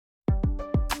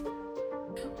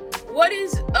What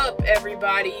is up,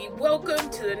 everybody? Welcome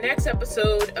to the next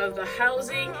episode of the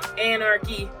Housing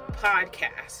Anarchy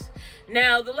podcast.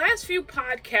 Now, the last few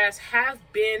podcasts have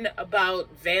been about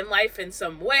van life in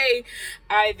some way,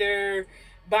 either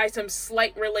by some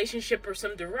slight relationship or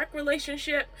some direct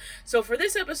relationship. So for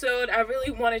this episode, I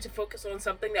really wanted to focus on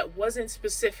something that wasn't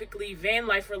specifically van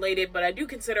life related, but I do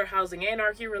consider housing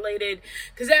anarchy related,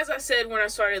 because as I said when I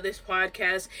started this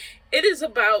podcast, it is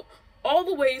about all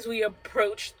the ways we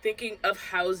approach thinking of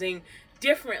housing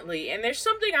differently. And there's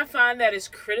something I find that is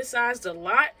criticized a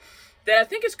lot that I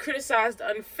think is criticized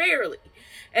unfairly,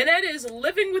 and that is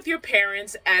living with your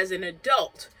parents as an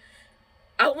adult.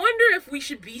 I wonder if we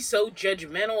should be so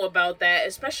judgmental about that,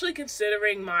 especially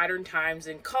considering modern times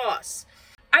and costs.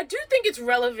 I do think it's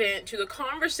relevant to the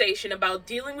conversation about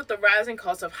dealing with the rising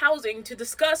cost of housing to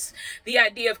discuss the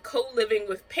idea of co-living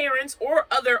with parents or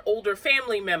other older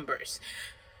family members.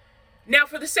 Now,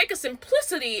 for the sake of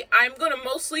simplicity, I'm going to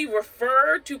mostly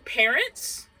refer to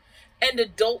parents and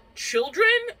adult children,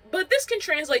 but this can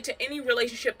translate to any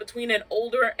relationship between an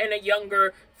older and a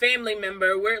younger family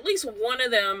member where at least one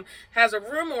of them has a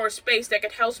room or a space that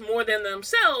could house more than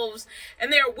themselves,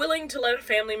 and they are willing to let a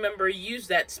family member use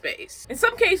that space. In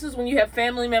some cases, when you have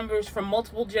family members from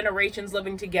multiple generations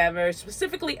living together,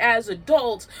 specifically as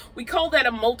adults, we call that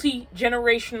a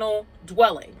multi-generational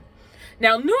dwelling.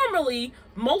 Now, normally,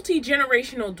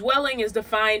 multi-generational dwelling is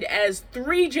defined as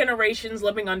 3 generations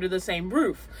living under the same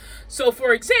roof. So,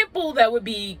 for example, that would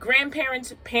be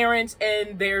grandparents, parents,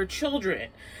 and their children.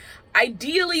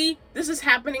 Ideally, this is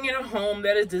happening in a home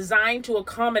that is designed to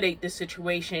accommodate this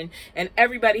situation, and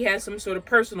everybody has some sort of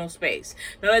personal space.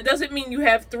 Now, that doesn't mean you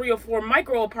have 3 or 4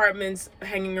 micro apartments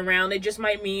hanging around. It just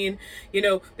might mean,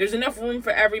 there's enough room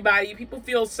for everybody. People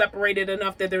feel separated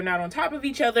enough that they're not on top of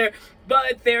each other,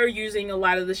 but they're using a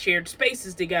lot of the shared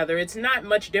spaces together. It's not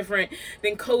much different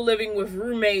than co-living with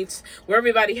roommates, where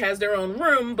everybody has their own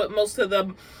room, but most of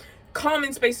the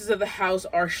common spaces of the house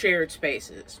are shared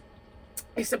spaces.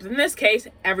 Except in this case,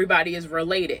 everybody is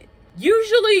related.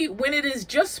 Usually, when it is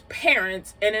just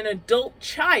parents and an adult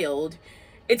child,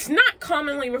 it's not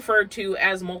commonly referred to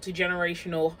as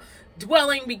multi-generational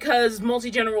dwelling, because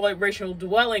multi-generational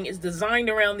dwelling is designed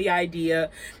around the idea,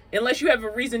 unless you have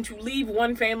a reason to leave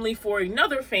one family for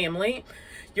another family,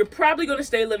 you're probably going to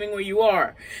stay living where you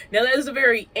are. Now, that is a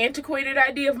very antiquated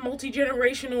idea of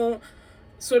multi-generational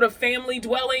sort of family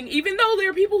dwelling. Even though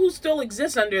there are people who still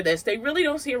exist under this, they really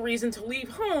don't see a reason to leave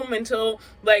home until,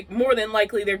 more than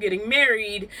likely they're getting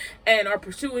married and are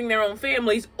pursuing their own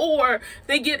families, or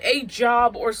they get a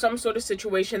job or some sort of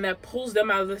situation that pulls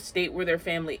them out of the state where their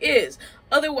family is.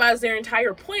 Otherwise, their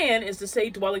entire plan is to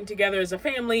stay dwelling together as a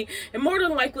family, and more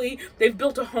than likely, they've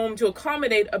built a home to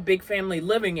accommodate a big family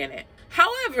living in it.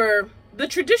 However, the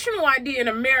traditional idea in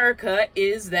America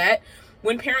is that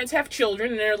when parents have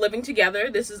children and they're living together,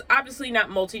 this is obviously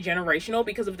not multi-generational,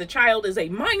 because if the child is a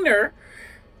minor,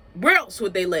 where else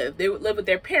would they live? They would live with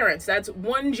their parents. That's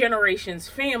one generation's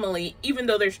family, even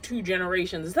though there's 2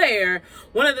 generations there.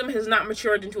 One of them has not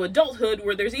matured into adulthood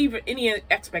where there's even any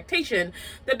expectation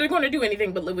that they're going to do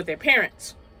anything but live with their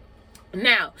parents.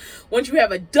 Now, once you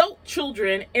have adult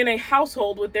children in a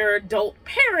household with their adult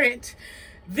parent,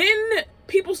 then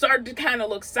people started to kind of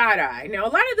look side-eye. Now, a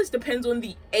lot of this depends on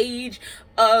the age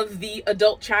of the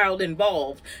adult child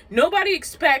involved. Nobody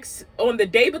expects on the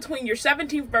day between your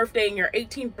 17th birthday and your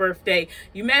 18th birthday,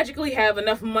 you magically have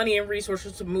enough money and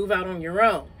resources to move out on your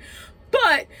own.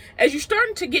 But as you're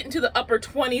starting to get into the upper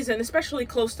 20s and especially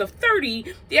close to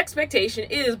 30, the expectation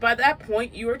is by that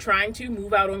point you are trying to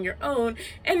move out on your own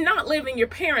and not live in your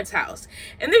parents' house.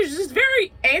 And there's this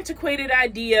very antiquated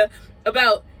idea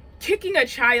about kicking a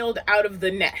child out of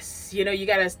the nest. You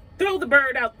gotta throw the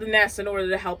bird out the nest in order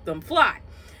to help them fly.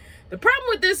 The problem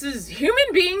with this is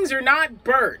human beings are not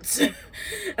birds. So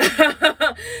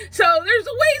there's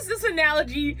ways this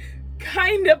analogy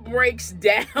kind of breaks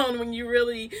down when you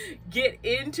really get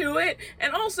into it.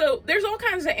 And also, there's all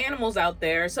kinds of animals out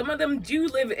there. Some of them do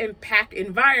live in pack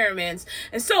environments.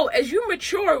 And so as you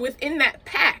mature within that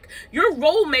pack, your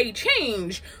role may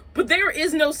change, but there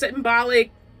is no symbolic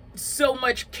so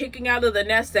much kicking out of the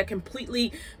nest that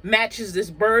completely matches this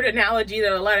bird analogy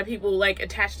that a lot of people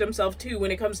attach themselves to when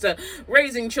it comes to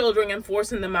raising children and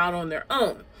forcing them out on their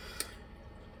own.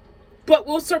 But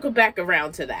we'll circle back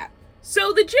around to that.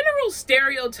 So the general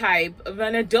stereotype of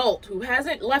an adult who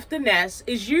hasn't left the nest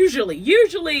is usually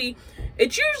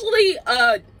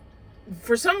a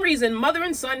for some reason, mother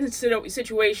and son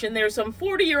situation, there's some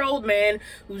 40-year-old man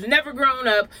who's never grown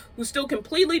up, who's still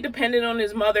completely dependent on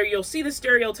his mother. You'll see the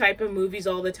stereotype in movies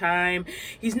all the time.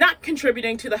 He's not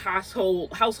contributing to the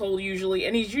household usually,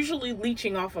 and he's usually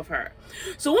leeching off of her.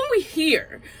 So when we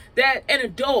hear that an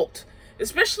adult,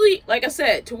 especially, like I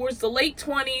said, towards the late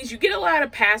 20s, you get a lot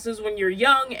of passes when you're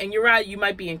young and you're out. You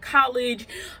might be in college.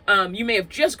 You may have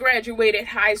just graduated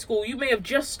high school. You may have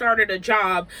just started a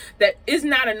job that is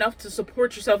not enough to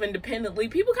support yourself independently.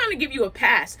 People kind of give you a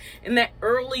pass in that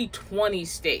early 20s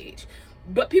stage.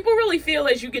 But people really feel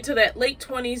as you get to that late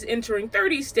 20s, entering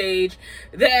 30s stage,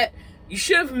 that you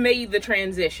should have made the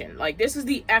transition. Like, this is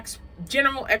the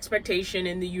general expectation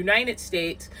in the United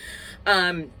States,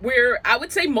 where I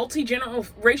would say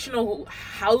multi-generational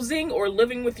housing or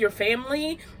living with your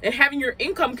family and having your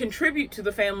income contribute to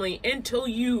the family until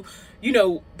you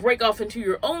break off into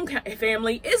your own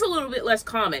family is a little bit less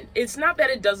common. It's not that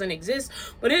it doesn't exist,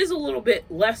 but it is a little bit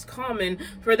less common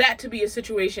for that to be a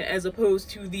situation as opposed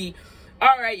to the,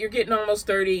 all right, you're getting almost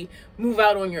 30, move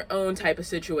out on your own type of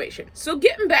situation. So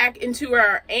getting back into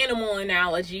our animal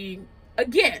analogy,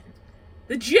 again,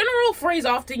 the general phrase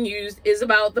often used is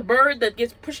about the bird that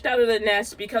gets pushed out of the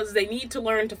nest because they need to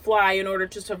learn to fly in order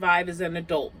to survive as an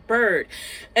adult bird.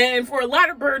 And for a lot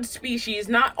of bird species,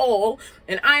 not all,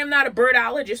 and I am not a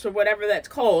birdologist or whatever that's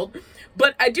called,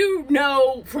 but I do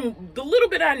know, from the little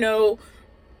bit I know,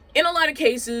 in a lot of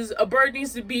cases, a bird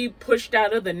needs to be pushed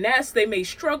out of the nest. They may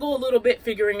struggle a little bit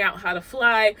figuring out how to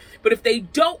fly, but if they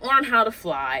don't learn how to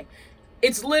fly,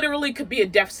 it's literally could be a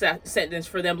death sentence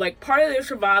for them. Like, part of their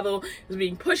survival is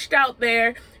being pushed out there.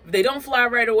 If they don't fly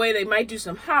right away, they might do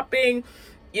some hopping.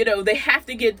 They have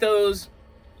to get those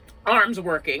arms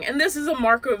working. And this is a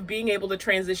marker of being able to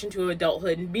transition to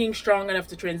adulthood and being strong enough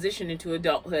to transition into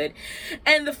adulthood.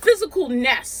 And the physical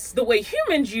nest, the way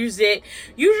humans use it,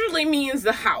 usually means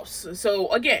the house.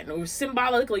 So again, we're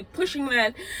symbolically pushing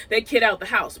that kid out the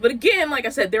house. But again, like I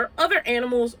said, there are other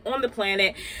animals on the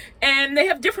planet and they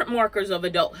have different markers of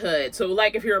adulthood. So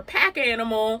like if you're a pack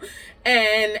animal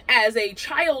and as a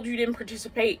child you didn't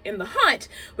participate in the hunt,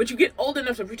 but you get old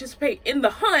enough to participate in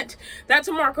the hunt, that's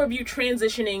a marker of you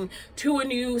transitioning to a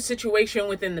new situation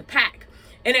within the pack.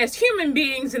 And as human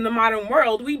beings in the modern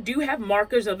world, we do have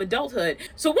markers of adulthood.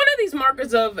 So one of these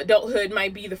markers of adulthood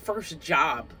might be the first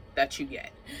job that you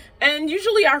get. And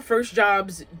usually our first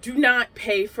jobs do not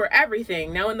pay for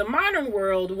everything. Now in the modern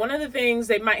world, one of the things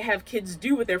they might have kids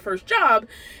do with their first job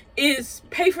is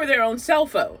pay for their own cell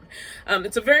phone.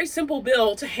 It's a very simple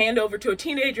bill to hand over to a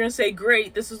teenager and say,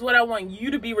 great, this is what I want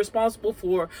you to be responsible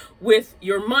for with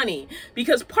your money.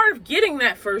 Because part of getting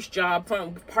that first job,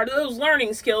 part of those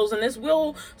learning skills, and this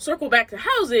will circle back to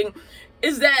housing,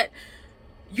 is that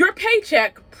your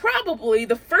paycheck, probably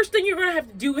the first thing you're going to have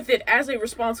to do with it as a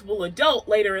responsible adult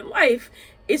later in life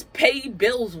is pay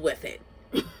bills with it.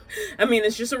 I mean,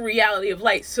 it's just a reality of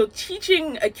life. So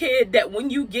teaching a kid that when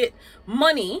you get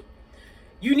money,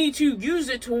 you need to use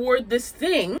it toward this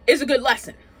thing is a good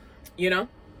lesson,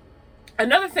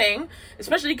 Another thing,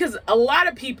 especially because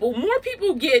more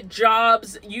people get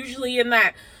jobs usually in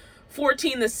that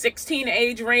 14 to 16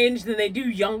 age range than they do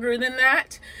younger than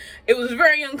that. It was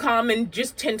very uncommon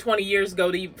just 10, 20 years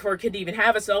ago for a kid to even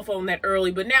have a cell phone that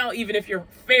early. But now, even if you're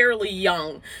fairly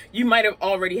young, you might have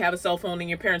already have a cell phone and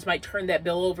your parents might turn that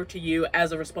bill over to you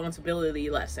as a responsibility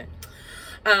lesson.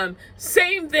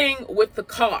 Same thing with the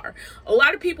car. A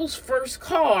lot of people's first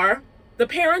car, the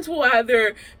parents will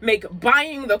either make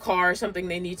buying the car something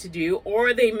they need to do,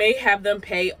 or they may have them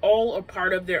pay all or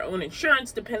part of their own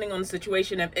insurance, depending on the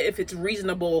situation, if it's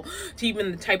reasonable to even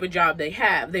the type of job they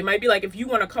have. They might be like, if you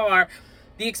want a car,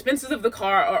 the expenses of the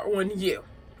car are on you.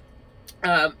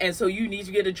 And so you need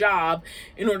to get a job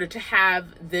in order to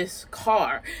have this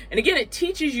car. And again, it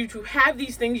teaches you to have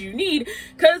these things you need,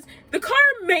 because the car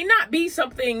may not be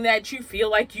something that you feel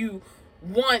like you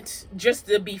want just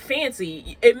to be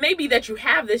fancy. It may be that you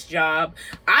have this job.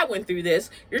 I went through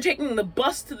this. You're taking the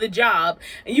bus to the job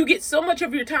and you get so much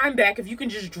of your time back if you can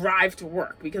just drive to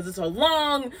work, because it's a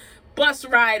long bus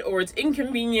ride, or it's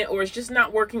inconvenient, or it's just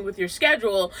not working with your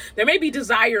schedule. There may be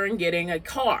desire in getting a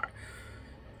car.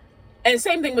 And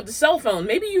same thing with the cell phone.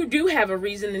 Maybe you do have a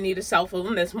reason to need a cell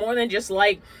phone that's more than just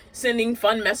like sending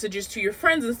fun messages to your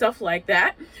friends and stuff like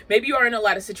that. Maybe you are in a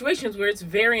lot of situations where it's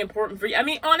very important for you. I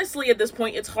mean, honestly, at this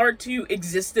point, it's hard to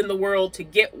exist in the world, to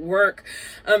get work,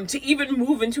 to even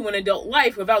move into an adult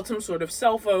life without some sort of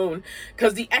cell phone,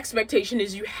 because the expectation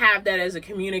is you have that as a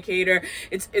communicator.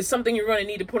 It's something you're going to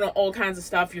need to put on all kinds of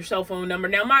stuff, your cell phone number.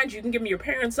 Now, mind you can give me your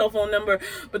parents' cell phone number,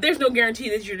 but there's no guarantee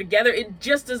that you're together. It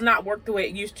just does not work the way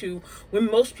it used to when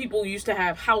most people used to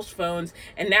have house phones,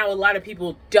 and now a lot of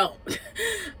people don't.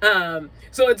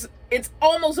 So it's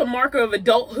almost a marker of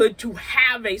adulthood to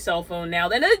have a cell phone now.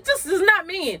 And it just does not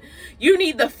mean you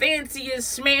need the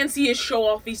fanciest, smanciest,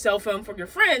 show-offy cell phone for your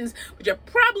friends, but you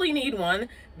probably need one.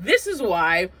 This is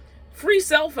why free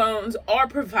cell phones are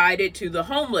provided to the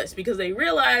homeless, because they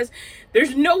realize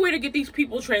there's no way to get these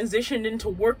people transitioned into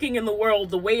working in the world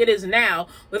the way it is now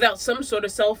without some sort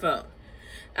of cell phone.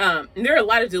 And there are a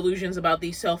lot of delusions about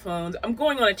these cell phones. I'm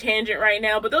going on a tangent right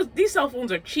now, but these cell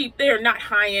phones are cheap. They are not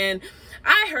high end.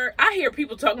 I hear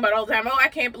people talking about all the time, oh, I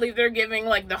can't believe they're giving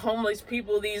like the homeless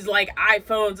people these like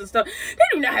iPhones and stuff. They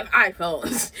do not have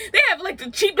iPhones. They have like the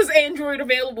cheapest Android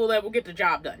available that will get the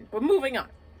job done. But moving on.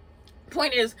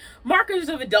 Point is, markers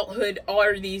of adulthood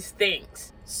are these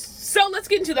things. So let's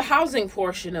get into the housing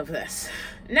portion of this.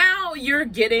 Now you're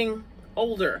getting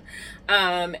older.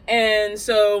 And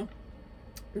so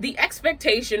the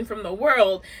expectation from the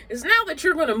world is now that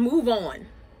you're going to move on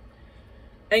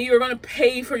and you're going to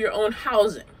pay for your own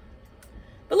housing.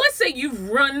 But let's say you've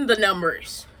run the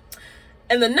numbers,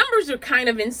 and the numbers are kind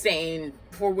of insane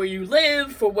for where you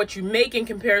live, for what you make in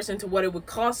comparison to what it would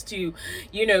cost to,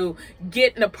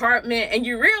 get an apartment, and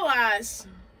you realize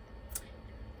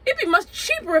it'd be much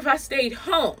cheaper if I stayed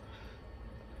home.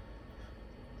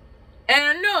 And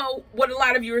I know what a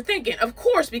lot of you are thinking. Of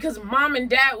course, because mom and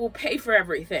dad will pay for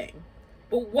everything.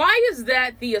 But why is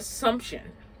that the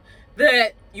assumption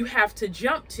that you have to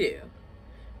jump to?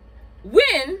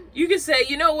 When you can say,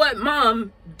 you know what,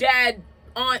 mom, dad,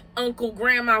 aunt, uncle,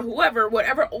 grandma, whoever,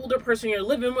 whatever older person you're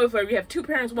living with, or you have two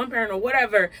parents, one parent, or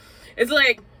whatever, it's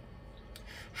like,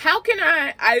 how can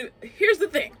I here's the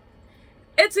thing.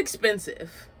 It's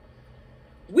expensive.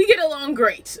 We get along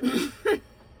great.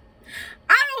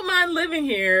 I don't mind living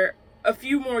here a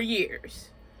few more years.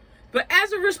 But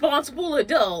as a responsible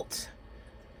adult,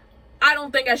 I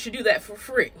don't think I should do that for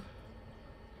free.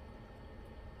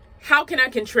 How can I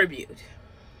contribute?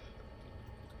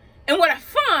 And what I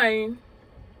find,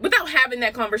 without having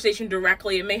that conversation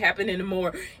directly, it may happen in a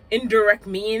more indirect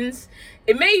means.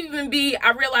 It may even be,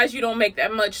 I realize you don't make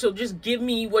that much, so just give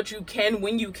me what you can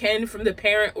when you can from the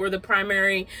parent or the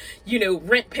primary,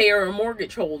 rent payer or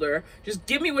mortgage holder. Just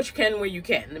give me what you can where you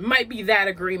can. It might be that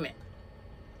agreement.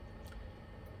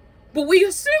 But we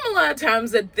assume a lot of times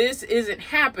that this isn't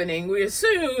happening. We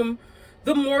assume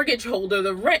the mortgage holder,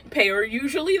 the rent payer,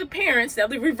 usually the parents. Now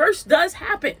the reverse does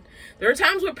happen. There are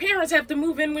times where parents have to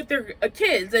move in with their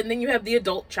kids, and then you have the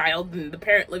adult child and the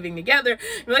parent living together.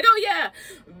 You're like, oh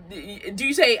yeah, do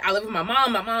you say, I live with my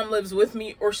mom lives with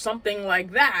me, or something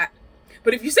like that?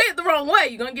 But if you say it the wrong way,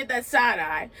 you're going to get that side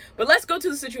eye. But let's go to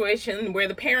the situation where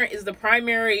the parent is the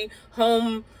primary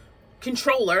home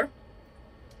controller,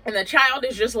 and the child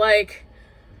is just like,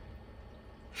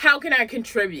 how can I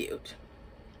contribute?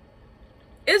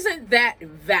 Isn't that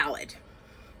valid?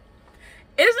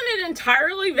 Isn't it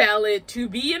entirely valid to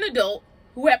be an adult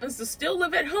who happens to still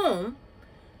live at home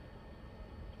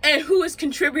and who is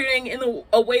contributing in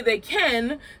a way they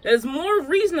can that is more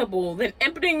reasonable than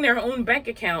emptying their own bank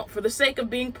account for the sake of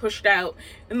being pushed out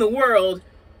in the world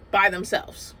by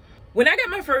themselves? When I got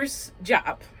my first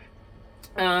job,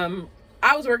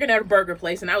 I was working at a burger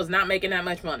place and I was not making that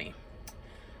much money.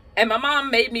 And my mom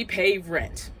made me pay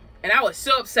rent. And I was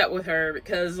so upset with her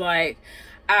because, I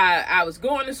was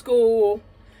going to school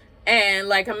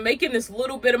and, I'm making this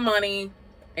little bit of money.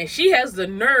 And she has the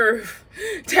nerve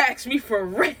to ask me for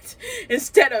rent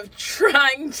instead of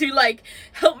trying to,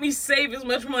 help me save as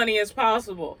much money as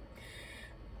possible.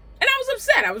 And I was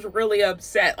upset. I was really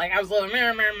upset. I was a little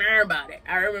meh about it.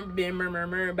 I remember being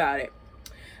meh about it.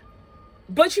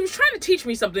 But she was trying to teach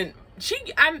me something.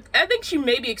 I think she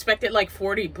maybe expected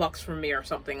 $40 from me or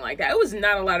something like that. It was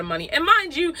not a lot of money. And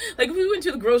mind you, if we went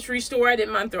to the grocery store, I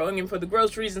didn't mind throwing in for the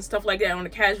groceries and stuff like that on a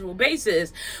casual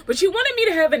basis. But she wanted me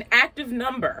to have an active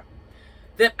number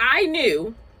that I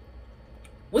knew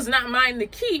was not mine to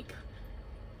keep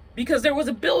because there was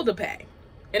a bill to pay.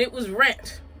 And it was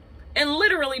rent. And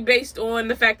literally based on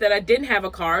the fact that I didn't have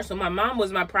a car, so my mom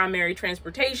was my primary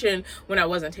transportation when I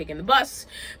wasn't taking the bus,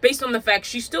 based on the fact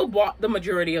she still bought the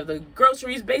majority of the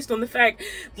groceries, based on the fact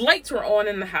lights were on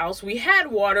in the house, we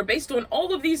had water, based on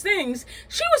all of these things,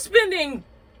 she was spending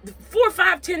 4,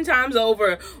 5, 10 times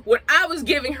over what I was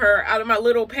giving her out of my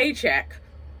little paycheck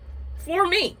for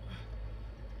me.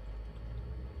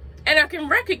 And I can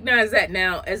recognize that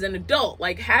now as an adult,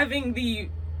 having the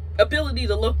ability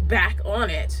to look back on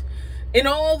it. In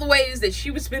all the ways that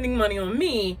she was spending money on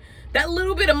me, that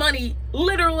little bit of money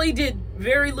literally did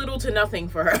very little to nothing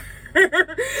for her.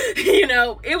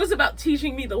 It was about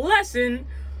teaching me the lesson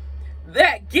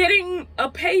that getting a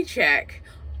paycheck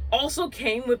also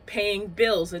came with paying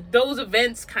bills. Those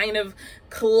events kind of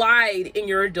collide in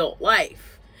your adult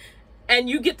life. And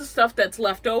you get the stuff that's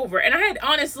left over. And I had,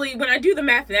 honestly, when I do the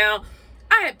math now,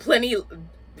 I had plenty.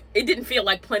 It didn't feel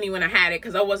like plenty when I had it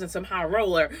because I wasn't some high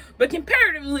roller. But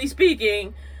comparatively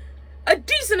speaking, a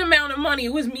decent amount of money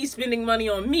was me spending money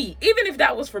on me, even if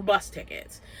that was for bus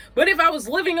tickets. But if I was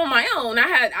living on my own,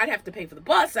 I'd have to pay for the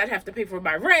bus, I'd have to pay for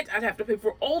my rent, I'd have to pay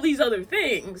for all these other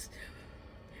things.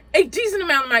 A decent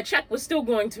amount of my check was still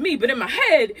going to me, but in my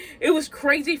head, it was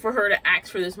crazy for her to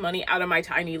ask for this money out of my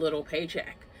tiny little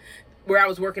paycheck, where I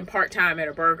was working part-time at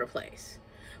a burger place.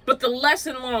 But the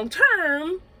lesson long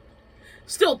term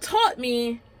still taught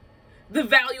me the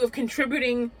value of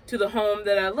contributing to the home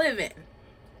that I live in.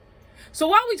 So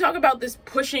while we talk about this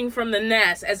pushing from the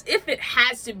nest as if it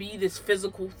has to be this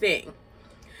physical thing,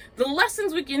 the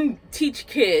lessons we can teach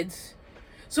kids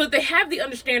so that they have the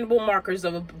understandable markers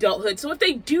of adulthood. So if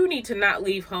they do need to not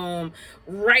leave home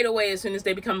right away as soon as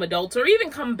they become adults, or even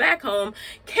come back home,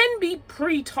 can be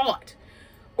pre-taught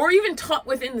or even taught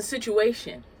within the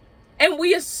situation. And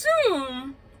we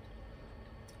assume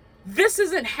this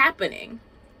isn't happening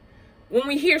when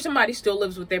we hear somebody still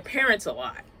lives with their parents a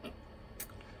lot.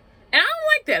 And I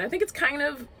don't like that. I think it's kind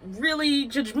of really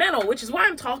judgmental, which is why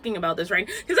I'm talking about this, right?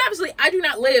 Because obviously I do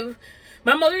not live.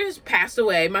 My mother has passed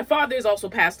away. My father has also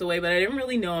passed away, but I didn't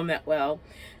really know him that well.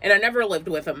 And I never lived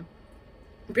with him.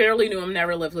 Barely knew him,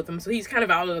 never lived with him. So he's kind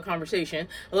of out of the conversation.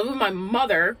 I lived with my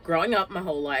mother growing up my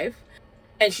whole life.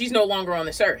 And she's no longer on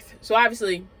this earth. So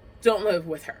obviously don't live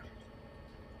with her.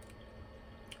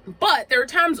 But there are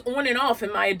times on and off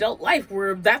in my adult life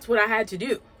where that's what I had to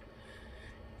do.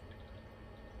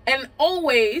 And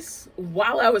always,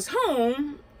 while I was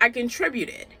home, I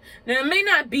contributed. Now, it may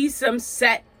not be some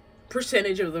set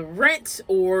percentage of the rent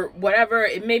or whatever.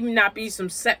 It may not be some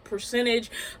set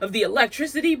percentage of the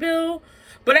electricity bill.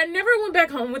 But I never went back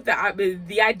home with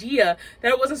the idea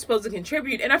that I wasn't supposed to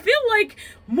contribute. And I feel like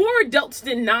more adults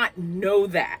did not know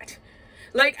that.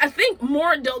 Like, I think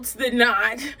more adults than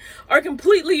not are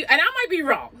completely, and I might be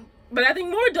wrong, but I think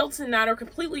more adults than not are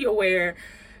completely aware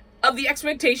of the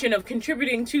expectation of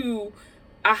contributing to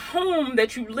a home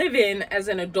that you live in as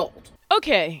an adult.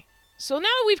 Okay, so now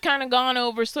that we've kind of gone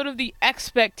over sort of the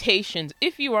expectations,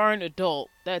 if you are an adult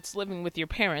that's living with your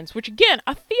parents, which again,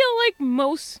 I feel like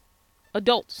most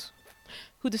adults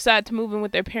who decide to move in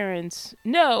with their parents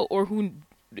know, or who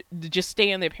just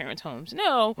stay in their parents' homes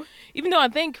know, even though I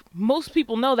think most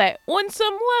people know that on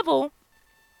some level.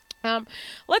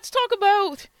 Let's talk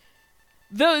about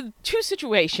the two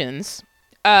situations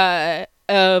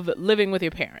of living with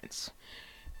your parents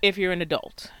if you're an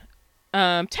adult.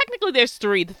 Technically there's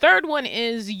three. The third one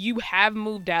is you have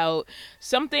moved out.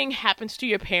 Something happens to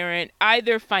your parent,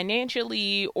 either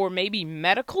financially or maybe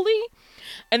medically.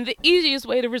 And the easiest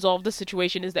way to resolve the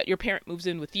situation is that your parent moves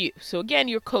in with you. So again,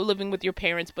 you're co-living with your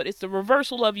parents, but it's the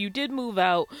reversal of you did move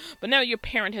out, but now your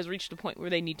parent has reached a point where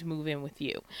they need to move in with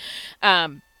you.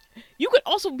 You could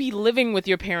also be living with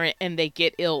your parent and they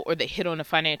get ill or they hit on a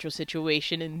financial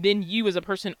situation, and then you as a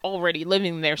person already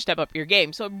living there step up your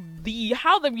game. So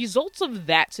how the results of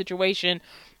that situation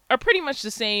are pretty much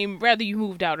the same whether you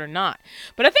moved out or not.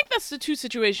 But I think that's the two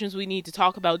situations we need to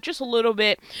talk about just a little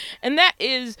bit, and that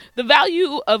is the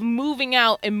value of moving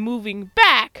out and moving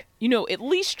back, at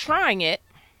least trying it.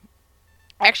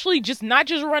 Actually, just not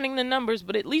just running the numbers,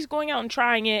 but at least going out and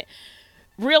trying it,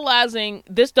 realizing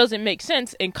this doesn't make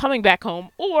sense and coming back home.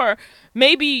 Or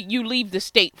maybe you leave the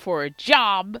state for a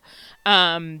job,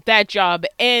 that job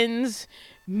ends,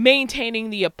 maintaining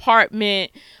the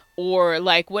apartment or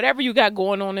like whatever you got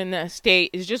going on in that state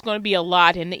is just going to be a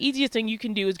lot, and the easiest thing you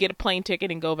can do is get a plane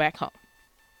ticket and go back home.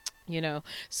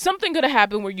 Something could have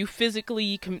happened where you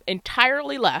physically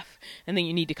entirely left and then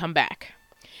you need to come back.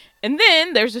 And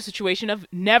then there's a situation of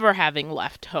never having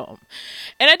left home.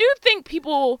 And I do think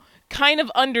people kind of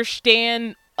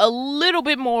understand a little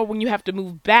bit more when you have to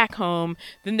move back home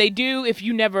than they do if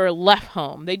you never left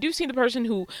home. They do see the person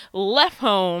who left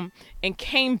home and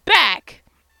came back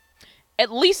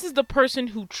at least is the person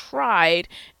who tried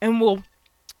and will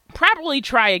probably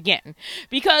try again,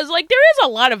 because there is a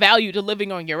lot of value to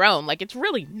living on your own. It's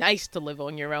really nice to live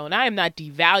on your own. I am not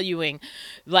devaluing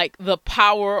the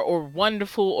power or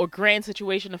wonderful or grand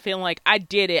situation of feeling like I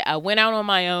did it. I went out on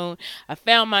my own. I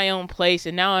found my own place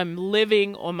and now I'm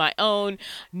living on my own.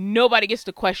 Nobody gets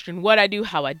to question what I do,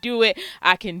 how I do it.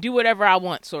 I can do whatever I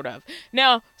want, sort of.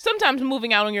 Now, sometimes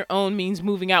moving out on your own means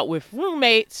moving out with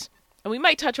roommates. And we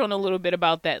might touch on a little bit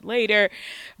about that later.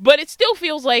 But it still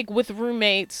feels like with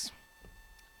roommates,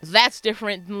 that's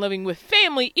different than living with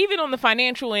family. Even on the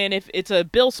financial end, if it's a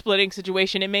bill splitting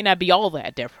situation, it may not be all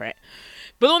that different.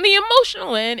 But on the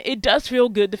emotional end, it does feel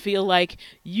good to feel like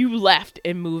you left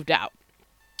and moved out,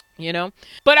 you know?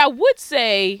 But I would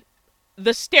say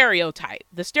the stereotype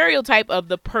of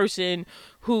the person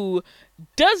who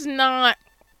does not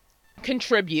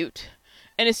contribute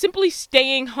and is simply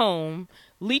staying home,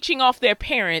 leeching off their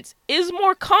parents, is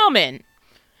more common.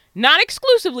 Not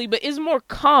exclusively, but is more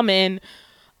common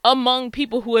among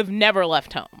people who have never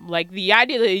left home. Like the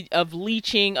idea of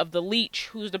leeching, of the leech,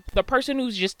 who's the person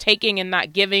who's just taking and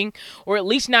not giving, or at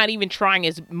least not even trying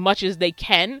as much as they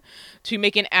can to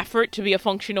make an effort to be a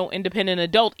functional, independent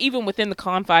adult, even within the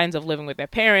confines of living with their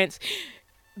parents.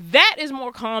 That is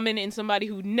more common in somebody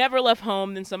who never left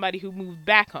home than somebody who moved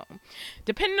back home.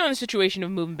 Depending on the situation of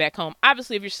moving back home,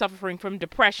 obviously if you're suffering from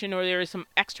depression or there is some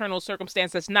external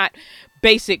circumstance that's not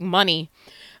basic money,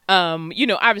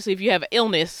 obviously if you have an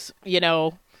illness,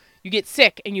 you get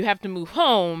sick and you have to move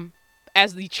home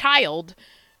as the child,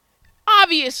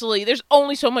 obviously there's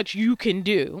only so much you can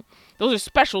do. Those are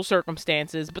special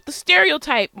circumstances, but the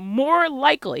stereotype more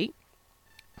likely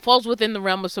falls within the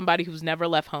realm of somebody who's never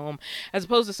left home, as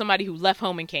opposed to somebody who left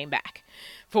home and came back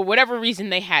for whatever reason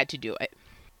they had to do it.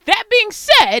 That being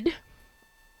said,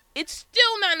 it's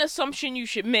still not an assumption you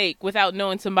should make without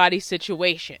knowing somebody's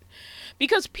situation.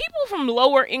 Because people from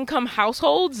lower income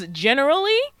households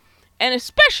generally, and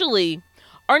especially,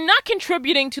 are not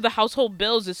contributing to the household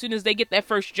bills as soon as they get their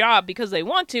first job because they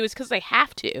want to. It's because they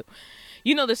have to.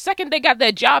 The second they got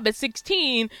that job at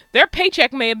 16, their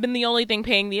paycheck may have been the only thing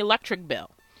paying the electric bill.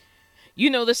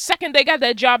 The second they got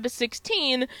that job at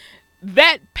 16,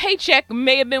 that paycheck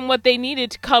may have been what they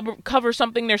needed to cover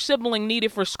something their sibling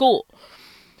needed for school.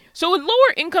 So with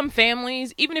lower income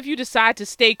families, even if you decide to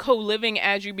stay co-living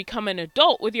as you become an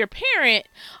adult with your parent,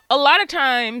 a lot of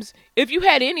times, if you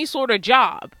had any sort of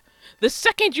job, the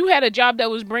second you had a job that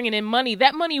was bringing in money,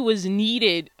 that money was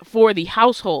needed for the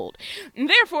household. And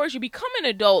therefore, as you become an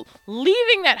adult,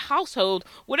 leaving that household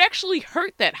would actually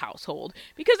hurt that household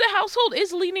because the household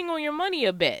is leaning on your money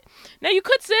a bit. Now, you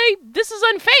could say this is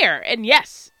unfair. And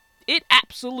yes, it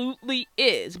absolutely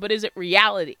is. But is it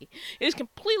reality? It is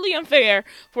completely unfair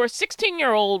for a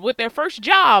 16-year-old with their first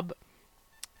job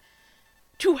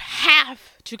to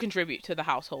have to contribute to the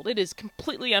household. It is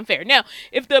completely unfair. Now,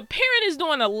 if the parent is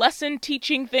doing a lesson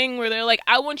teaching thing where they're like,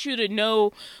 I want you to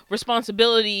know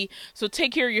responsibility, so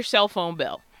take care of your cell phone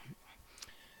bill,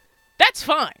 that's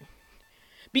fine.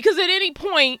 Because at any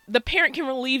point, the parent can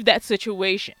relieve that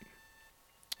situation.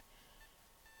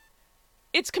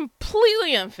 It's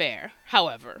completely unfair,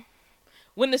 however,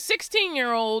 when the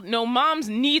 16-year-old, moms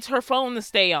needs her phone to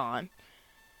stay on,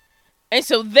 and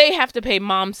so they have to pay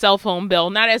mom's cell phone bill,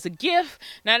 not as a gift,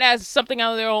 not as something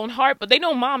out of their own heart, but they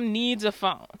know mom needs a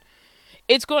phone.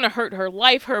 It's going to hurt her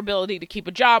life, her ability to keep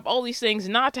a job, all these things,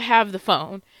 not to have the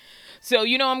phone. So,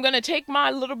 I'm going to take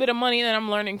my little bit of money that I'm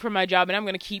learning from my job and I'm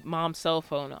going to keep mom's cell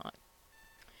phone on.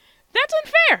 That's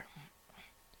unfair.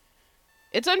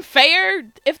 It's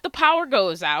unfair if the power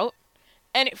goes out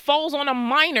and it falls on a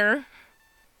minor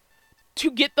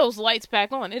to get those lights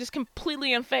back on. It is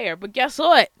completely unfair. But guess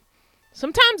what?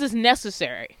 Sometimes it's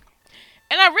necessary.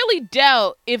 And I really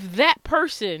doubt if that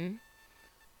person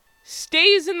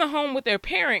stays in the home with their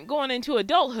parent going into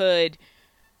adulthood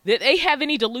that they have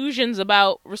any delusions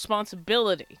about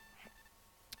responsibility.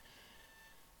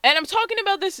 And I'm talking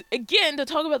about this, again, to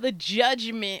talk about the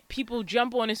judgment people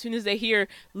jump on as soon as they hear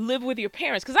live with your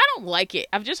parents. Because I don't like it.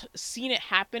 I've just seen it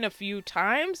happen a few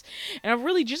times. And I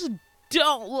really just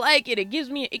don't like it. It gives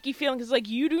me an icky feeling because like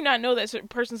you do not know that certain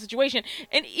person's situation,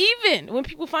 and even when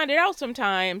people find it out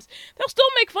sometimes they'll still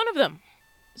make fun of them.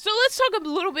 So let's talk a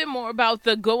little bit more about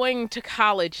the going to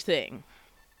college thing.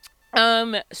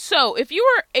 So if you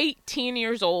were 18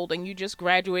 years old and you just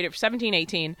graduated, 17,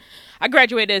 18, I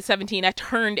graduated at 17, I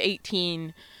turned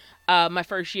 18 my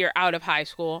first year out of high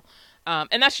school.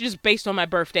 And that's just based on my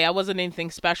birthday. I wasn't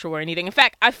anything special or anything. In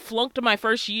fact, I flunked my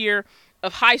first year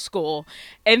of high school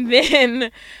and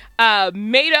then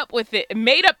made up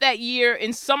that year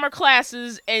in summer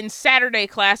classes and Saturday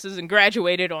classes and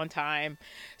graduated on time.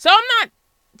 So I'm not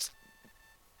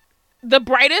the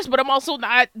brightest, but I'm also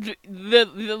not the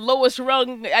lowest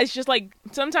rung. It's just like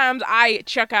sometimes I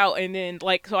check out and then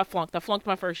so I flunked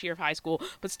my first year of high school,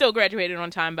 but still graduated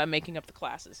on time by making up the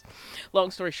classes.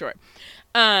 Long story short.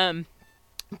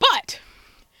 But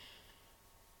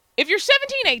if you're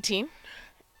 17, 18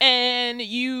 and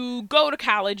you go to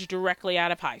college directly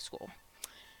out of high school,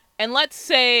 and let's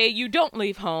say you don't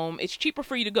leave home, it's cheaper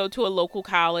for you to go to a local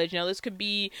college. Now, this could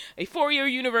be a 4-year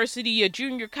university, a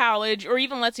junior college, or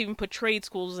let's even put trade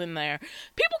schools in there.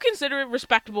 People consider it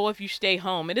respectable if you stay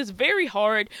home. It is very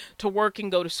hard to work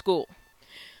and go to school.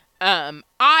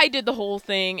 I did the whole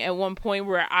thing at one point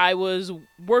where I was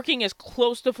working as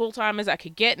close to full-time as I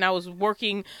could get, and I was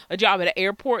working a job at an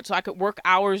airport so I could work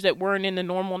hours that weren't in the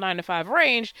normal 9 to 5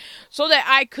 range so that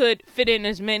I could fit in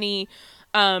as many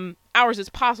hours as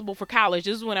possible for college.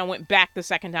 This is when I went back the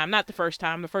second time, not the first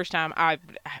time. The first time I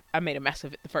made a mess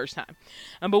of it the first time.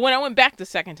 But when I went back the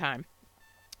second time,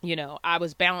 I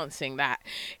was balancing that.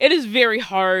 It is very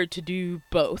hard to do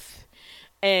both.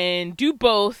 And do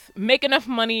both, make enough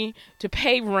money to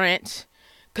pay rent.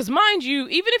 Because mind you,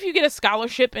 even if you get a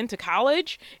scholarship into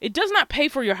college, it does not pay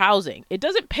for your housing. It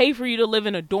doesn't pay for you to live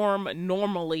in a dorm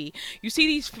normally. You see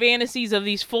these fantasies of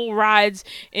these full rides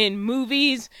in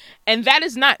movies, and that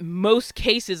is not most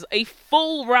cases. A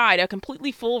full ride, a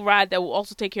completely full ride that will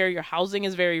also take care of your housing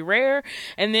is very rare.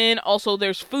 And then also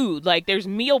there's food. Like there's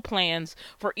meal plans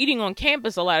for eating on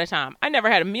campus a lot of time. I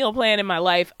never had a meal plan in my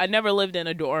life. I never lived in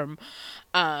a dorm.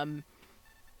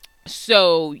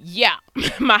 So yeah,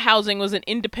 my housing was an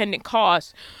independent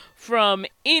cost from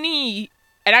and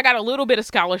I got a little bit of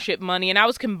scholarship money, and I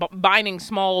was combining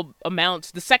small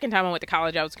amounts. The second time I went to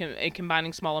college, I was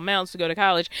combining small amounts to go to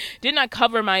college. Did not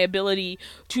cover my ability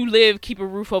to live, keep a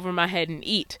roof over my head, and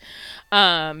eat.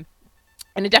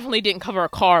 And it definitely didn't cover a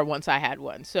car once I had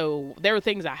one. So there were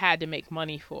things I had to make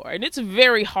money for. And it's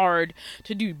very hard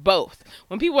to do both.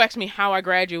 When people ask me how I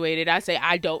graduated, I say,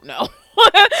 I don't know.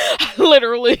 I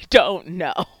literally don't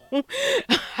know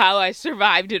how I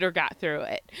survived it or got through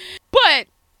it. But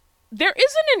there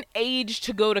isn't an age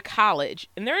to go to college,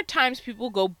 and there are times people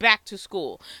go back to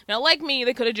school. Now, like me,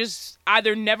 they could have just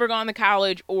either never gone to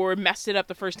college or messed it up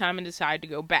the first time and decided to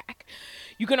go back.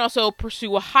 You can also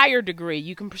pursue a higher degree.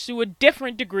 You can pursue a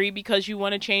different degree because you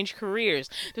want to change careers.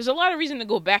 There's a lot of reason to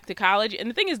go back to college, and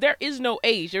the thing is, there is no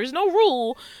age. There is no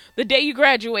rule. The day you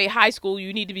graduate high school,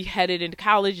 you need to be headed into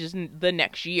college is the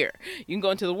next year. You can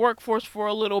go into the workforce for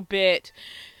a little bit.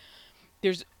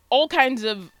 There's all kinds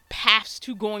of paths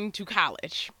to going to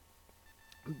college,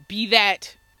 be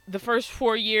that the first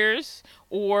 4 years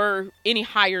or any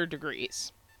higher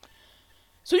degrees.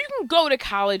 So you can go to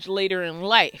college later in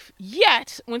life.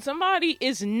 Yet, when somebody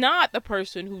is not the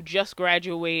person who just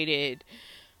graduated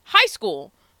high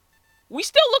school, we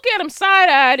still look at them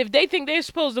side-eyed if they think they're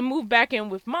supposed to move back in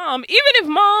with mom. Even if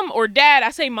mom or dad, I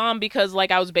say mom because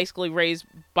I was basically raised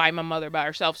by my mother by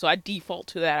herself, so I default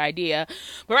to that idea.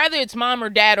 But rather it's mom or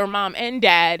dad or mom and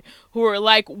dad who are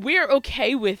like, we're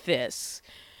okay with this.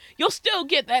 You'll still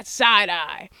get that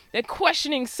side-eye, that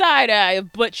questioning side-eye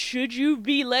of, but should you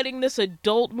be letting this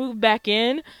adult move back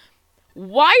in?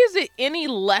 Why is it any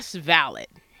less valid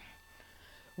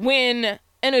when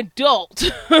an adult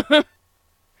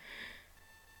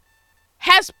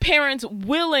has parents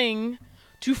willing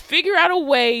to figure out a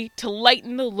way to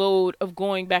lighten the load of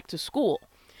going back to school?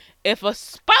 If a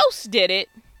spouse did it,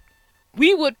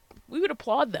 we would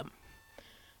applaud them.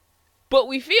 But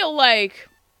we feel like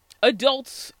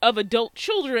adults of adult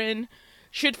children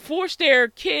should force their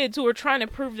kids who are trying to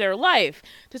improve their life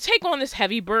to take on this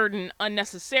heavy burden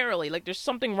unnecessarily. Like there's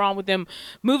something wrong with them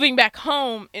moving back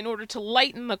home in order to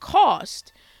lighten the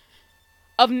cost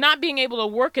of not being able to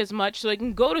work as much so they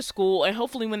can go to school, and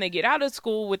hopefully when they get out of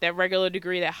school with that regular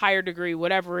degree, that higher degree,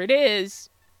 whatever it is,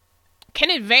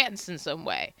 can advance in some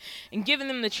way, and giving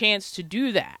them the chance to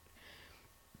do that.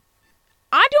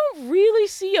 I don't really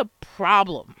see a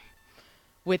problem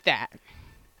with that.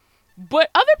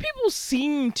 But other people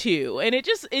seem to, and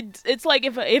it's like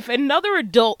if another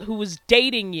adult who was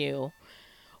dating you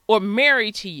or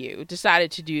married to you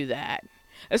decided to do that,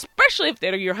 especially if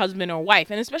they're your husband or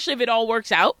wife, and especially if it all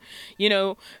works out,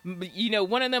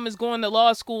 one of them is going to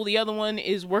law school, the other one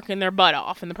is working their butt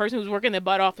off, and the person who's working their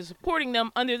butt off is supporting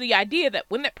them under the idea that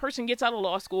when that person gets out of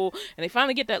law school and they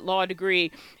finally get that law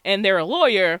degree and they're a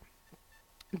lawyer,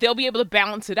 they'll be able to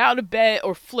balance it out a bit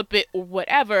or flip it or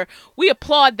whatever. We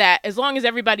applaud that as long as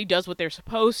everybody does what they're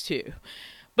supposed to.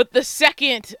 But the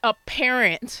second a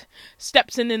parent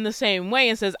steps in the same way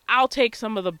and says, I'll take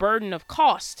some of the burden of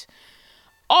cost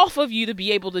off of you to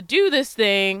be able to do this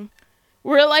thing,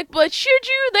 we're like, but should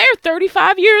you? They're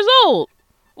 35 years old.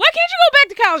 Why can't you go back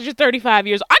to college at 35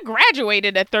 years? I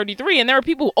graduated at 33, and there are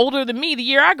people older than me the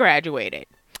year I graduated.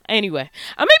 Anyway,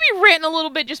 I may be ranting a little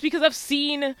bit just because I've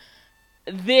seen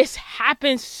this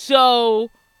happen so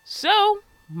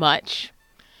much.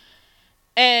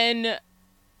 And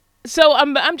so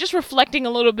I'm just reflecting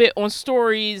a little bit on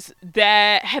stories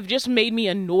that have just made me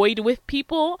annoyed with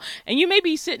people. And you may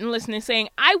be sitting listening saying,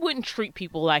 I wouldn't treat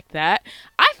people like that.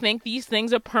 I think these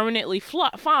things are permanently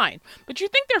fine. But you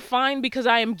think they're fine because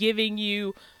I am giving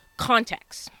you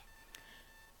context.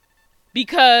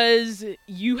 Because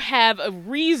you have a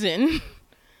reason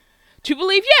to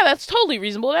believe, yeah, that's totally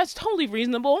reasonable. That's totally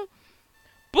reasonable.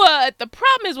 But the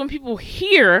problem is when people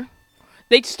hear,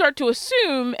 they start to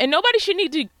assume, and nobody should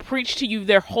need to preach to you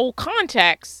their whole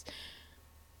context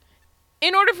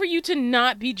in order for you to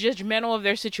not be judgmental of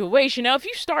their situation. Now, if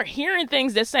you start hearing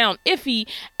things that sound iffy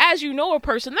as you know a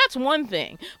person, that's one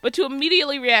thing. But to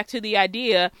immediately react to the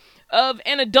idea of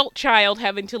an adult child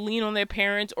having to lean on their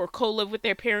parents or co-live with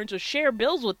their parents or share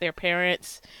bills with their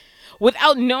parents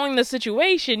without knowing the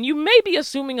situation, you may be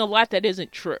assuming a lot that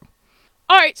isn't true.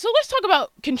 All right, so let's talk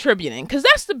about contributing, because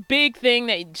that's the big thing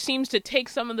that seems to take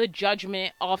some of the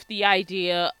judgment off the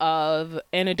idea of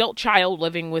an adult child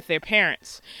living with their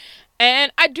parents.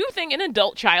 And I do think an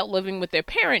adult child living with their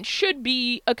parents should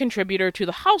be a contributor to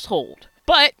the household.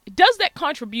 But does that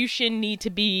contribution need to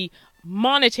be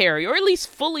monetary, or at least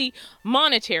fully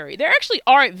monetary? There actually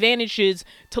are advantages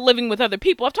to living with other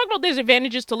people. I've talked about there's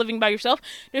advantages to living by yourself.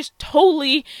 There's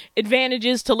totally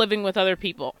advantages to living with other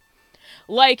people.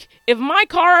 Like, if my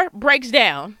car breaks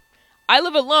down, I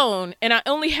live alone, and I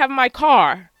only have my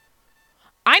car,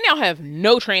 I now have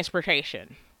no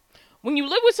transportation. When you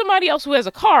live with somebody else who has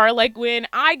a car, like when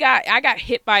I got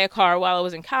hit by a car while I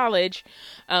was in college,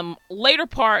 later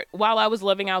part while I was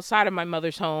living outside of my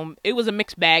mother's home, it was a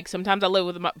mixed bag. Sometimes I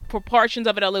lived with for portions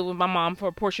of it, I lived with my mom.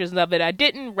 For portions of it, I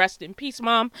didn't. Rest in peace,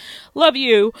 Mom. Love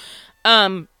you.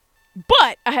 But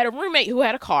I had a roommate who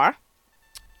had a car.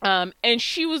 And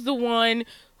she was the one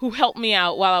who helped me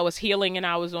out while I was healing and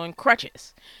I was on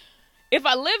crutches. If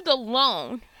I lived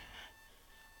alone,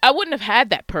 I wouldn't have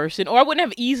had that person, or I wouldn't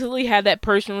have easily had that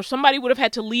person, or somebody would have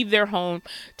had to leave their home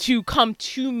to come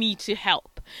to me to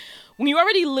help. When you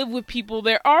already live with people,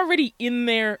 they're already in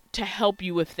there to help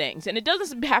you with things. And it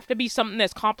doesn't have to be something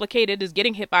as complicated as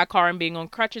getting hit by a car and being on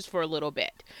crutches for a little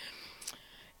bit.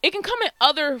 It can come in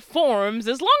other forms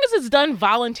as long as it's done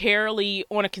voluntarily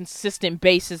on a consistent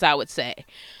basis, I would say.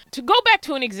 To go back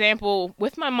to an example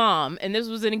with my mom, and this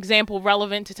was an example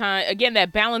relevant to time, again,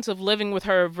 that balance of living with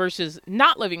her versus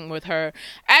not living with her.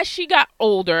 As she got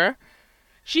older,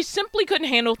 she simply couldn't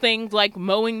handle things like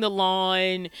mowing the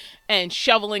lawn and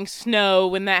shoveling snow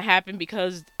when that happened,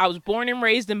 because I was born and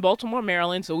raised in Baltimore,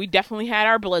 Maryland, so we definitely had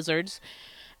our blizzards.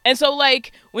 And so,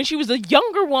 like, when she was a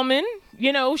younger woman,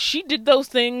 you know, she did those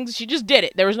things. She just did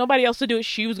it. There was nobody else to do it.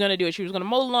 She was going to do it. She was going to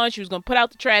mow the lawn. She was going to put out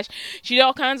the trash. She did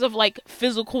all kinds of, like,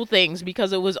 physical things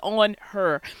because it was on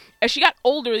her. As she got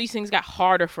older, these things got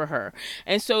harder for her.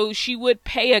 And so she would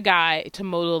pay a guy to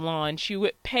mow the lawn. She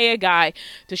would pay a guy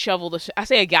to shovel the... I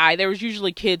say a guy. There was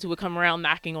usually kids who would come around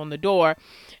knocking on the door.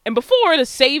 And before, to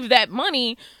save that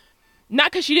money... Not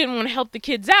because she didn't want to help the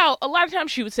kids out. A lot of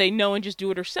times she would say no and just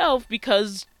do it herself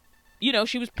because, you know,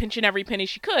 she was pinching every penny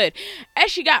she could.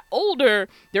 As she got older,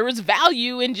 there was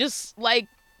value in just, like,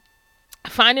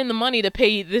 finding the money to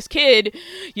pay this kid,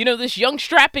 you know, this young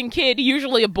strapping kid,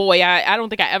 usually a boy. I don't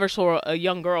think I ever saw a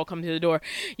young girl come to the door,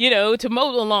 you know, to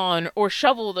mow the lawn or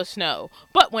shovel the snow.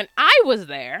 But when I was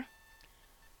there,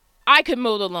 I could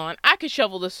mow the lawn, I could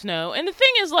shovel the snow, and the thing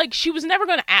is, like, she was never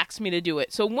going to ask me to do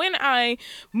it. So when I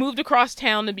moved across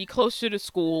town to be closer to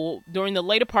school, during the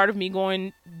later part of me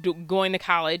going to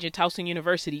college at Towson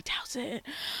University,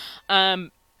 I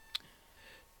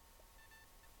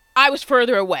was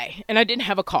further away, and I didn't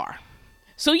have a car.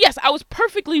 So yes, I was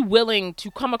perfectly willing to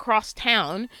come across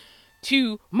town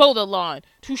to mow the lawn,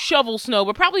 to shovel snow,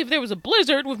 but probably if there was a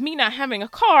blizzard, with me not having a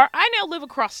car, I now live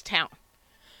across town.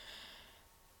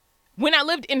 When I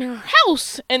lived in her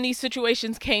house and these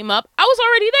situations came up, I was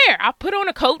already there. I put on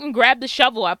a coat and grabbed the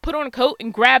shovel. I put on a coat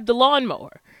and grabbed the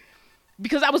lawnmower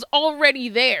because I was already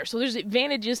there. So there's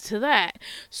advantages to that.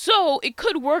 So it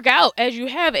could work out as you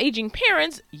have aging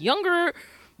parents, younger,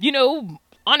 you know,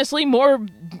 honestly, more,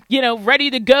 you know,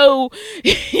 ready to go,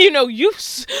 you know,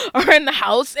 youths are in the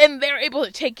house and they're able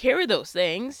to take care of those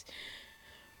things.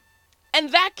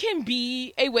 And that can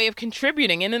be a way of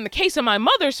contributing. And in the case of my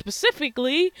mother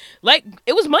specifically, like,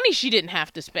 it was money she didn't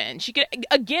have to spend. She could,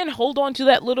 again, hold on to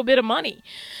that little bit of money.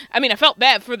 I mean, I felt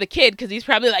bad for the kid because he's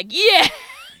probably like, yeah,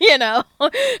 you know,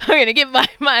 I'm going to get my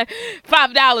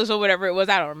 $5 or whatever it was.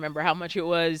 I don't remember how much it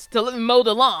was to mow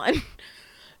the lawn.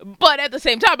 But at the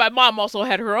same time, my mom also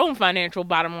had her own financial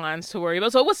bottom lines to worry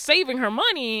about. So it was saving her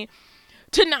money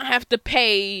to not have to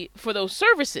pay for those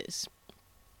services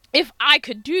if I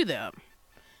could do them.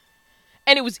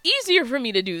 And it was easier for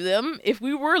me to do them if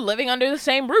we were living under the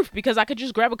same roof because I could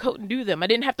just grab a coat and do them. I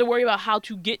didn't have to worry about how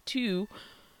to get to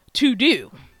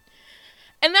do.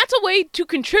 And that's a way to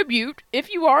contribute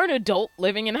if you are an adult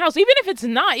living in a house. Even if it's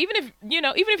not, even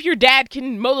if your dad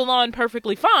can mow the lawn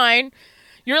perfectly fine,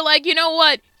 You're like, you know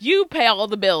what? You pay all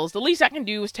the bills. The least I can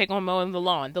do is take on mowing the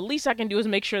lawn. The least I can do is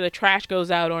make sure the trash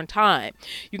goes out on time.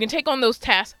 You can take on those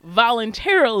tasks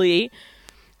voluntarily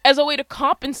as a way to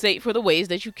compensate for the ways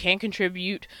that you can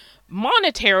contribute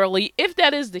monetarily, if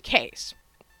that is the case.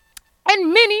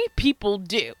 And many people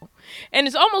do. And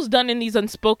it's almost done in these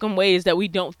unspoken ways that we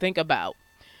don't think about.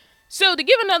 So to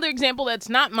give another example that's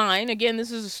not mine, again,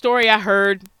 this is a story I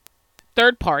heard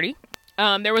third party.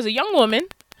 There was a young woman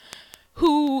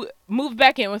who moved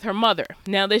back in with her mother.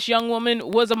 Now, this young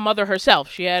woman was a mother herself.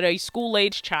 She had a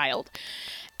school-aged child.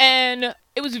 And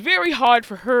it was very hard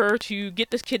for her to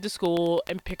get this kid to school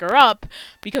and pick her up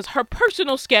because her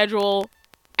personal schedule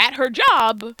at her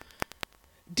job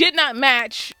did not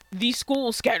match the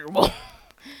school schedule.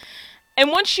 And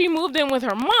once she moved in with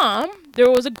her mom,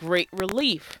 there was a great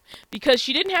relief because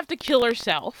she didn't have to kill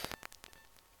herself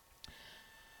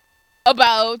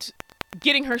about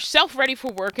getting herself ready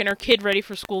for work and her kid ready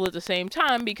for school at the same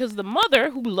time, because the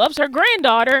mother, who loves her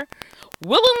granddaughter,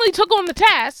 willingly took on the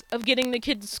task of getting the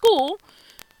kid to school.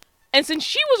 And since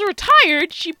she was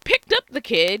retired, she picked up the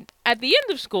kid at the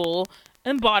end of school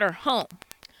and brought her home,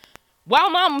 while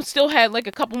mom still had like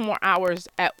a couple more hours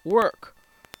at work.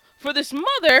 For this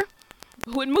mother,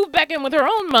 who had moved back in with her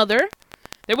own mother,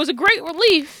 there was a great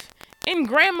relief in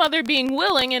grandmother being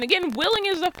willing, and again, willing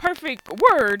is the perfect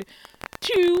word,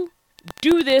 to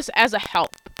do this as a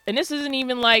help. And this isn't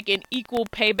even like an equal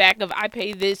payback of I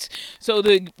pay this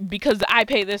because I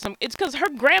pay this. It's because her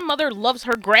grandmother loves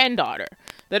her granddaughter.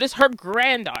 That is her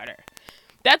granddaughter.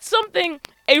 That's something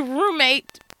a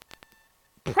roommate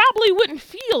probably wouldn't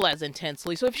feel as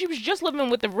intensely. So if she was just living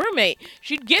with the roommate,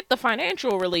 she'd get the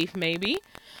financial relief maybe.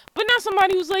 But not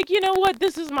somebody who's like, you know what,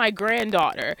 this is my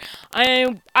granddaughter.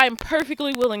 I'm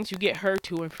perfectly willing to get her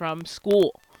to and from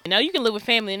school. Now, you can live with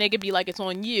family and they could be like, it's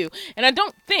on you. And I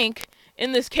don't think,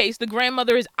 in this case, the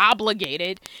grandmother is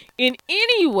obligated in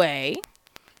any way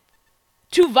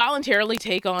to voluntarily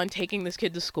take on taking this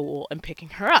kid to school and picking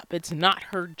her up. It's not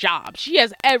her job. She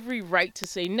has every right to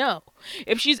say no.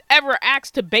 If she's ever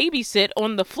asked to babysit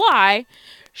on the fly,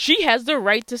 she has the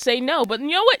right to say no. But you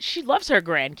know what? She loves her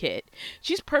grandkid.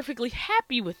 She's perfectly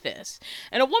happy with this.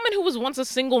 And a woman who was once a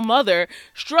single mother,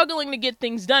 struggling to get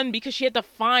things done because she had to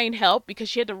find help, because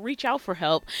she had to reach out for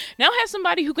help, now has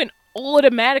somebody who can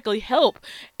automatically help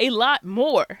a lot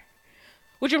more,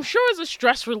 which I'm sure is a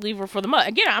stress reliever for the mother.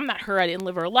 Again, I'm not her. I didn't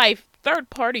live her life. Third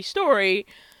party story.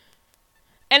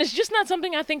 And it's just not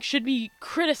something I think should be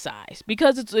criticized,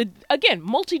 because it's, again,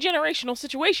 multi-generational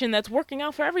situation that's working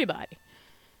out for everybody.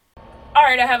 All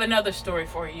right, I have another story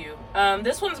for you.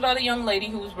 This one's about a young lady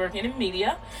who was working in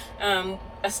media,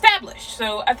 established.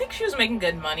 So I think she was making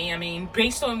good money. I mean,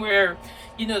 based on where,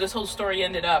 this whole story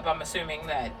ended up, I'm assuming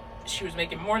that she was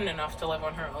making more than enough to live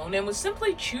on her own and was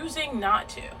simply choosing not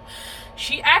to.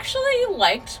 She actually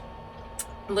liked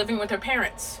living with her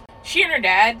parents. She and her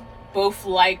dad both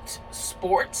liked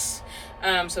sports.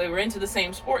 So they were into the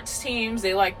same sports teams.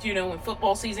 They liked, when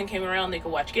football season came around, they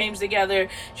could watch games together.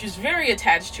 She was very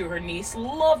attached to her niece,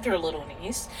 loved her little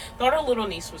niece, thought her little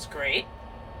niece was great.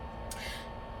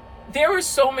 There were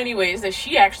so many ways that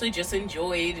she actually just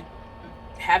enjoyed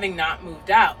having not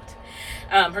moved out.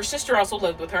 Her sister also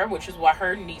lived with her, which is why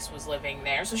her niece was living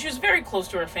there. So she was very close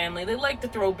to her family. They liked to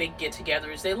throw big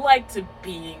get-togethers. They liked to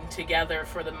being together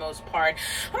for the most part.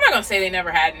 I'm not going to say they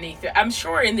never had anything. I'm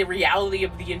sure in the reality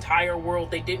of the entire world,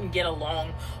 they didn't get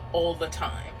along all the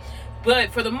time.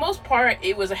 But for the most part,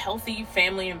 it was a healthy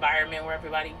family environment where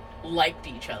everybody liked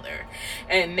each other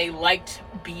and they liked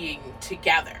being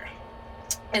together.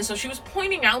 And so she was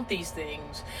pointing out these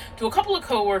things to a couple of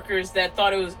coworkers that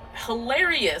thought it was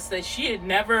hilarious that she had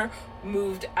never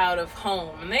moved out of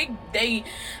home. And they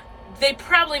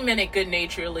probably meant it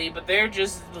good-naturedly, but they're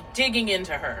just digging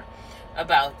into her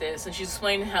about this. And she's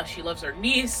explaining how she loves her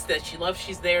niece, that she loves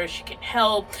she's there, she can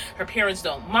help. Her parents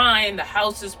don't mind. The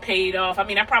house is paid off. I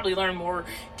mean, I probably learned more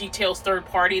details third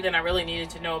party than I really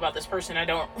needed to know about this person I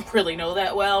don't really know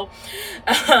that well.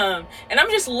 And I'm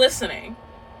just listening.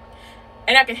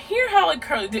 And I can hear how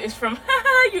it's from,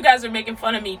 you guys are making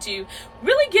fun of me, to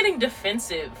really getting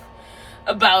defensive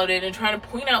about it and trying to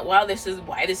point out why this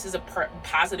is a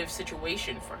positive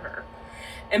situation for her.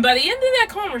 And by the end of that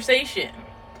conversation,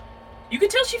 you could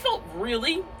tell she felt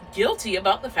really guilty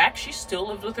about the fact she still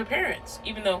lived with her parents,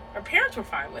 even though her parents were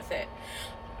fine with it.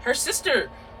 Her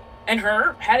sister and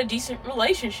her had a decent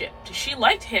relationship. She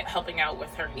liked helping out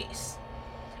with her niece.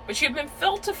 But she had been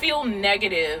felt to feel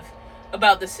negative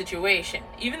about the situation,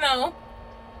 even though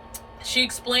She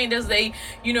explained as they,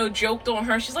 joked on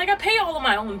her. She's like, I pay all of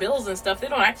my own bills and stuff. They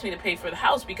don't ask me to pay for the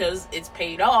house because it's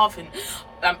paid off. And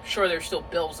I'm sure there's still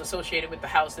bills associated with the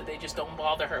house that they just don't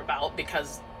bother her about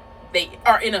because they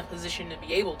are in a position to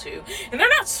be able to. And they're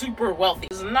not super wealthy.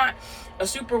 This is not a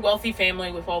super wealthy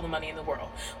family with all the money in the world.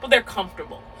 But they're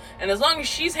comfortable. And as long as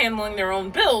she's handling their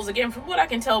own bills, again, from what I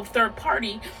can tell, third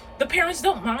party, the parents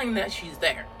don't mind that she's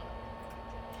there.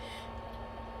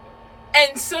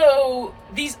 And so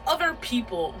these other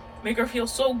people make her feel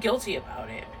so guilty about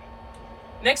it.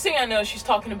 Next thing I know, she's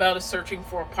talking about is searching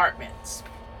for apartments.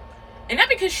 And not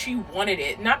because she wanted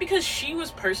it, not because she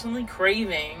was personally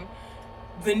craving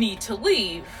the need to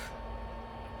leave,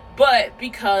 but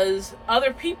because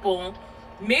other people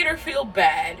made her feel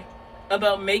bad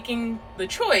about making the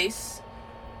choice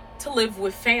to live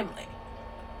with family.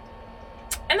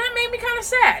 And that made me kind of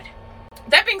sad.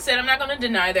 That being said, I'm not going to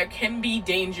deny there can be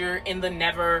danger in the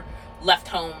never left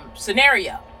home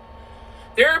scenario.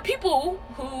 There are people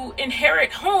who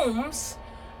inherit homes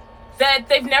that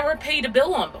they've never paid a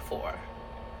bill on before.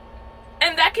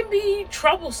 And that can be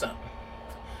troublesome.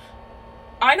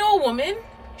 I know a woman,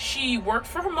 she worked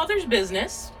for her mother's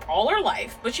business all her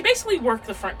life, but she basically worked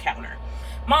the front counter.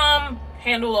 Mom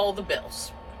handled all the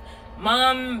bills.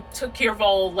 Mom took care of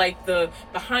all the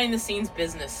behind the scenes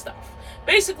business stuff.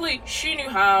 Basically, she knew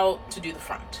how to do the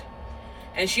front.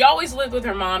 And she always lived with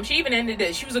her mom. She even ended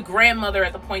it. She was a grandmother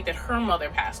at the point that her mother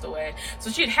passed away. So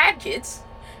she had kids,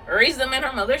 raised them in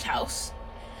her mother's house.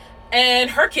 And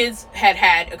her kids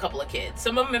had a couple of kids.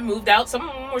 Some of them had moved out. Some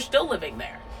of them were still living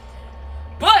there.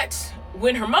 But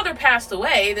when her mother passed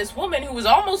away, this woman who was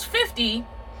almost 50,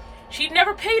 she'd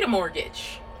never paid a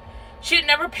mortgage. She had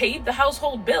never paid the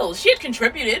household bills. She had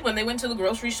contributed when they went to the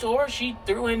grocery store. She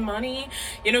threw in money.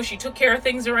 She took care of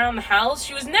things around the house.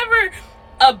 She was never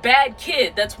a bad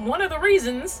kid. That's one of the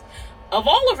reasons of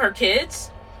all of her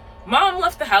kids, Mom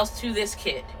left the house to this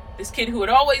kid. This kid who had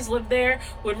always lived there,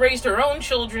 who had raised her own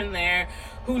children there,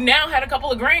 who now had a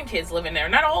couple of grandkids living there.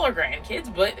 Not all her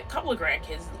grandkids, but a couple of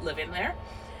grandkids living there.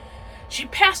 She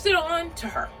passed it on to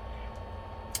her.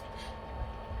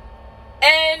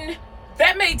 And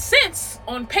that made sense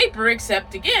on paper,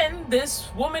 except again, this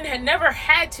woman had never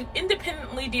had to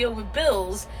independently deal with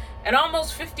bills at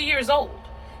almost 50 years old.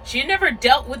 She had never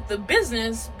dealt with the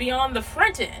business beyond the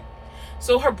front end.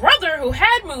 So her brother, who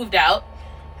had moved out,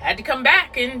 had to come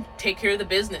back and take care of the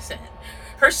business end.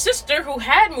 Her sister, who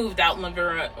had moved out and lived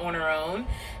on her own,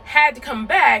 had to come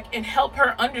back and help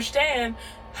her understand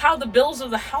how the bills of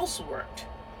the house worked.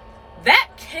 That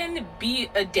can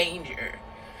be a danger.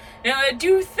 Now, I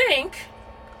do think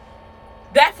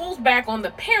that falls back on the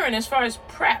parent as far as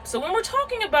prep. So when we're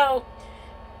talking about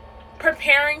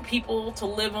preparing people to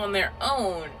live on their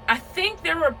own, I think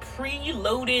there are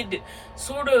preloaded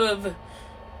sort of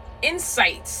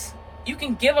insights you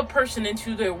can give a person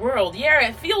into their world. Yeah,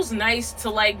 it feels nice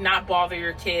to not bother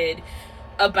your kid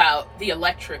about the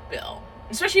electric bill,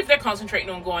 especially if they're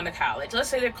concentrating on going to college. Let's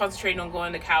say they're concentrating on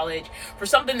going to college for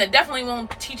something that definitely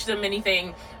won't teach them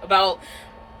anything about,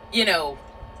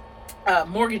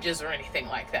 mortgages or anything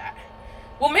like that.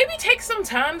 Well, maybe take some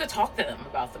time to talk to them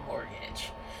about the mortgage.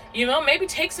 Maybe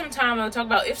take some time to talk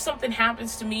about, if something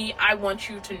happens to me, I want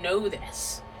you to know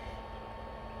this.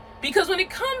 Because when it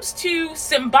comes to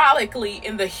symbolically,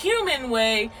 in the human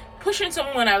way, pushing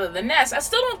someone out of the nest, I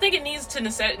still don't think it needs to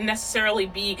necessarily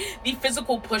be the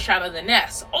physical push out of the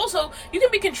nest. Also, you can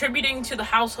be contributing to the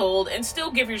household and still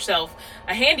give yourself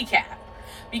a handicap.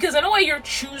 Because in a way, you're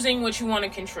choosing what you want to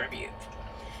contribute.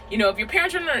 If your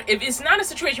parents are, if it's not a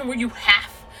situation where you have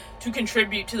to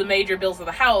contribute to the major bills of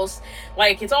the house,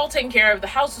 it's all taken care of, the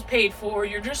house is paid for,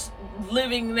 you're just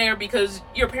living there because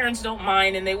your parents don't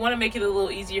mind and they want to make it a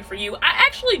little easier for you, I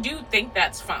actually do think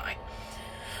that's fine.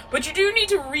 But you do need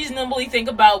to reasonably think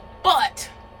about, but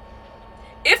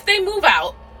if they move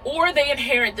out or they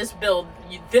inherit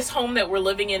this home that we're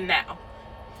living in now,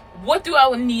 what do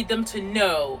I need them to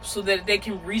know so that they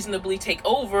can reasonably take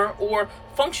over or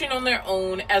function on their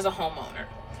own as a homeowner?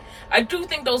 I do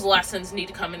think those lessons need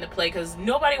to come into play, because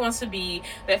nobody wants to be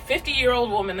that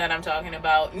 50-year-old woman that I'm talking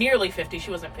about, nearly 50,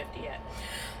 she wasn't 50 yet,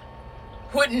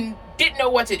 who didn't know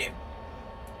what to do.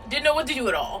 Didn't know what to do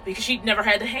at all, because she'd never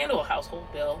had to handle a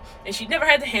household bill, and she'd never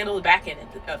had to handle the back end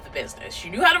of the business. She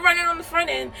knew how to run it on the front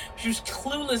end, but she was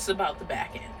clueless about the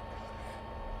back end.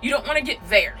 You don't want to get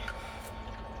there.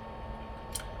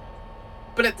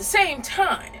 But at the same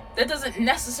time, that doesn't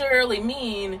necessarily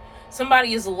mean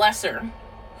somebody is lesser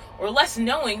or less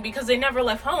knowing because they never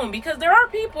left home. Because there are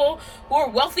people who are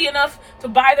wealthy enough to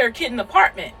buy their kid an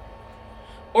apartment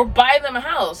or buy them a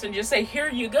house and just say, here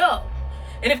you go.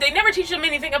 And if they never teach them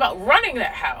anything about running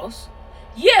that house,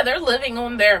 Yeah, they're living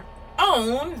on their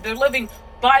own. They're living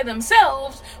by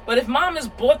themselves. But if mom has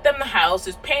bought them the house,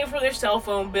 is paying for their cell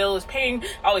phone bill, is paying,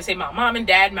 I always say mom and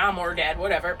dad, mom or dad,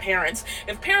 whatever, parents.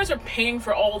 If parents are paying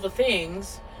for all the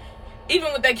things,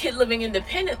 even with that kid living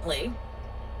independently,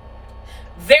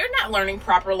 they're not learning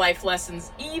proper life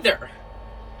lessons either.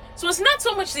 So it's not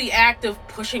so much the act of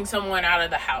pushing someone out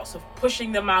of the house, of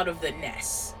pushing them out of the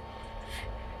nest.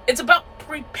 It's about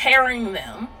preparing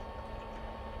them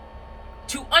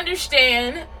to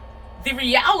understand the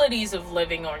realities of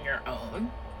living on your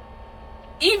own,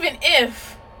 even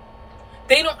if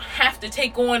they don't have to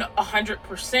take on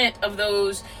 100% of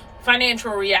those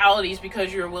financial realities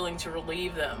because you're willing to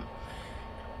relieve them.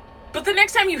 But the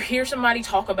next time you hear somebody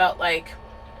talk about like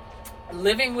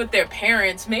living with their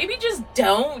parents, maybe just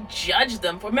don't judge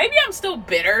them for, maybe I'm still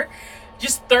bitter,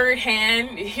 just third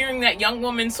hand, hearing that young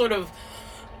woman sort of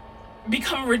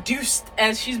become reduced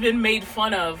as she's been made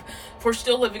fun of for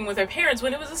still living with her parents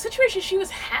when it was a situation she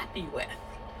was happy with.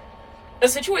 A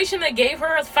situation that gave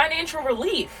her a financial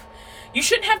relief. You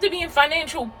shouldn't have to be in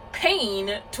financial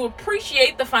pain to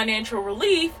appreciate the financial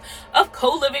relief of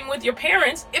co-living with your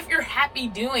parents if you're happy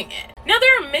doing it. Now,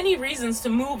 there are many reasons to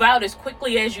move out as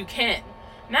quickly as you can.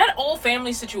 Not all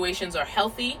family situations are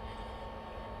healthy.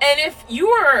 And if you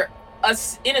are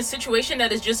in a situation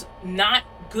that is just not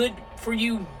good for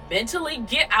you mentally,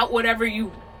 get out whatever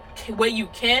way you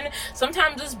can.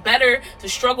 Sometimes it's better to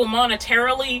struggle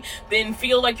monetarily than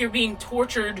feel like you're being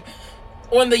tortured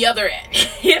on the other end.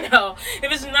 You know,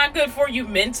 if it's not good for you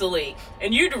mentally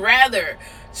and you'd rather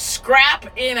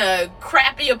scrap in a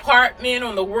crappy apartment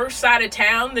on the worst side of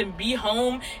town than be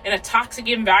home in a toxic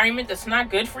environment that's not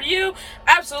good for you,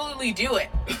 absolutely do it.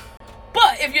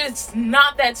 But if it's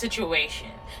not that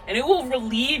situation and it will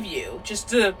relieve you just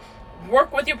to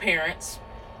work with your parents,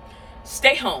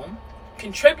 stay home,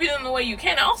 contribute in the way you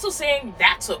can, also saying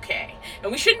that's okay.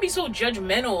 And we shouldn't be so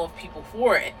judgmental of people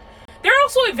for it. There are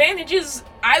also advantages,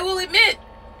 I will admit,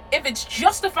 if it's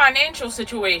just a financial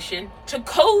situation, to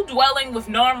co-dwelling with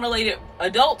non-related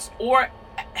adults or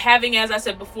having, as I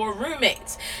said before,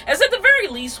 roommates. As at the very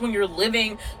least, when you're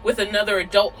living with another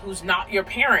adult who's not your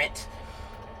parent,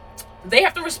 they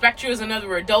have to respect you as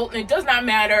another adult, and it does not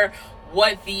matter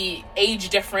what the age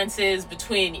difference is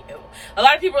between you. A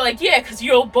lot of people are like, yeah, because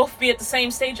you'll both be at the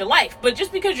same stage of life. But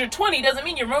just because you're 20 doesn't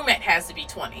mean your roommate has to be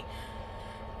 20.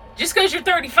 Just because you're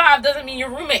 35 doesn't mean your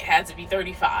roommate has to be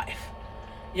 35.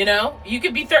 You know, you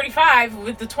could be 35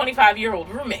 with the 25-year-old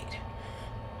roommate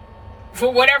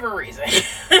for whatever reason.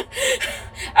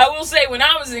 I will say, when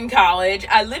I was in college,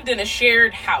 I lived in a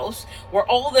shared house where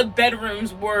all the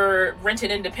bedrooms were rented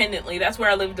independently. That's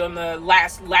where I lived on the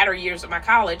latter years of my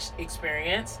college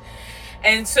experience.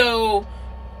 And so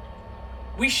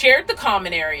we shared the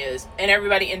common areas and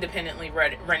everybody independently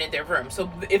rented their room.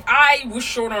 So if I was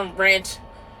short on rent,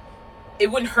 it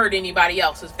wouldn't hurt anybody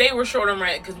else. If they were short on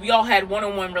rent, because we all had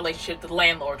one-on-one relationship with the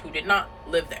landlord who did not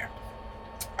live there.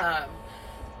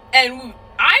 And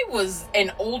I was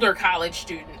an older college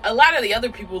student. A lot of the other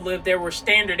people who lived there were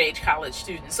standard age college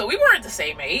students. So we weren't the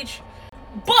same age.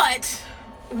 But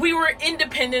we were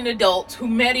independent adults who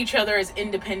met each other as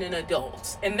independent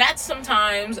adults. And that's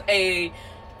sometimes a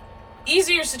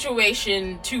easier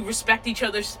situation to respect each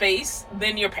other's space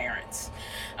than your parents.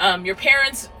 Your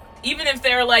parents, even if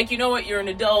they're like, you know what, you're an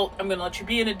adult, I'm going to let you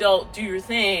be an adult, do your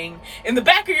thing, in the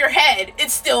back of your head,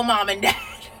 it's still mom and dad.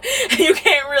 You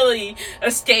can't really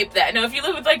escape that. Now, if you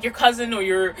live with like your cousin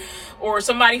or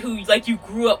somebody who like you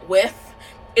grew up with,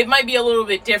 it might be a little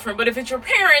bit different. But if it's your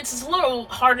parents, it's a little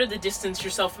harder to distance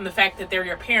yourself from the fact that they're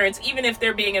your parents, even if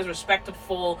they're being as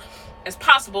respectful as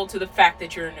possible to the fact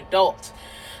that you're an adult.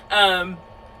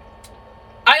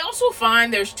 I also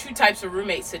find there's two types of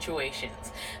roommate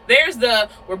situations. There's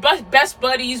we're best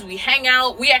buddies, we hang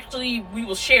out, we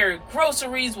will share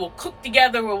groceries, we'll cook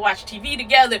together, we'll watch TV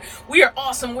together, we are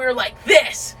awesome, we're like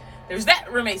this. There's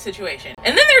that roommate situation.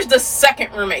 And then there's the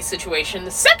second roommate situation.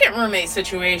 The second roommate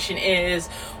situation is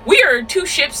we are two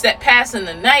ships that pass in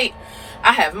the night.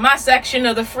 I have my section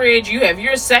of the fridge, you have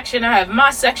your section, I have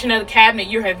my section of the cabinet,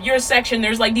 you have your section.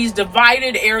 There's like these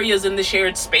divided areas in the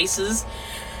shared spaces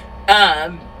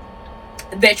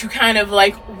that you kind of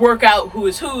like work out who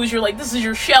is whose. You're like, this is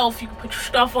your shelf, you can put your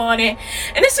stuff on it.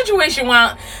 In this situation,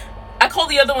 while I call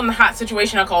the other one the hot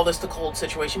situation, I call this the cold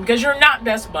situation, because you're not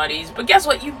best buddies. But guess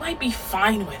what? You might be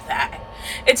fine with that.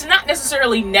 It's not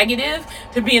necessarily negative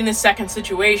to be in this second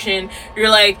situation. You're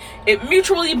like, it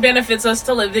mutually benefits us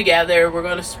to live together. We're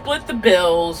going to split the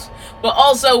bills. But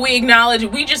also we acknowledge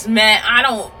we just met. I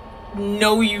don't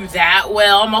know you that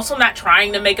well. I'm also not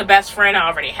trying to make a best friend. I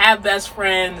already have best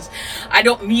friends. I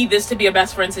don't need this to be a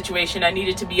best friend situation. I need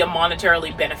it to be a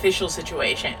monetarily beneficial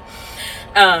situation.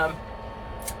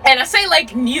 And I say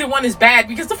like neither one is bad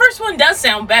because the first one does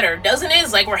sound better, doesn't it?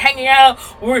 It's like we're hanging out,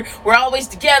 we're always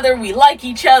together, we like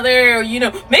each other, or, you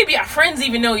know, maybe our friends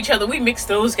even know each other. We mix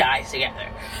those guys together.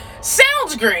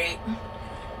 Sounds great.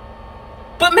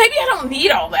 But maybe I don't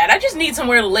need all that. I just need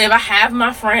somewhere to live. I have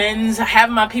my friends, I have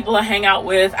my people I hang out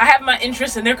with, I have my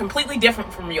interests, and they're completely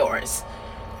different from yours.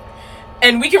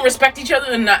 And we can respect each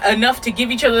other enough to give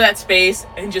each other that space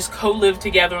and just co-live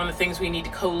together on the things we need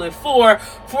to co-live for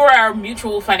our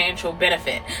mutual financial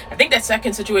benefit. I think that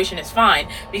second situation is fine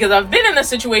because I've been in a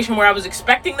situation where I was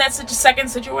expecting that second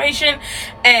situation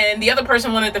and the other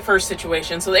person wanted the first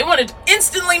situation. So they wanted to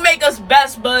instantly make us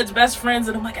best buds, best friends.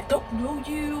 And I'm like, I don't know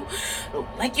you. I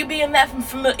don't like you being that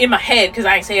familiar in my head because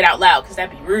I ain't say it out loud because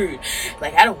that'd be rude.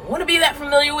 Like, I don't want to be that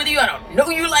familiar with you. I don't know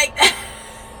you like that.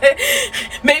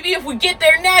 Maybe if we get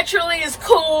there naturally it's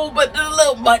cool, but it's a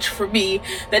little much for me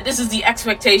that this is the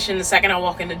expectation the second I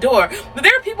walk in the door. But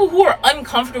there are people who are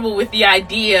uncomfortable with the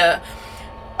idea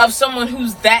of someone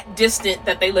who's that distant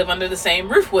that they live under the same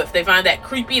roof with. They find that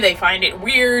creepy, they find it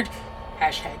weird,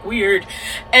 #weird,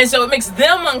 and so it makes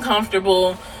them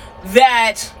uncomfortable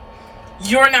that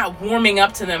you're not warming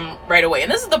up to them right away.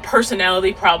 And this is the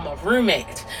personality problem of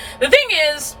roommates. The thing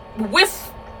is,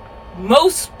 with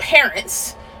most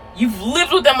parents, you've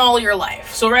lived with them all your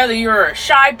life. So whether you're a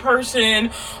shy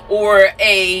person or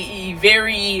a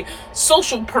very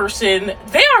social person,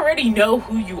 they already know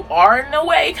who you are in a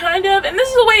way, kind of. And this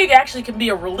is a way it actually can be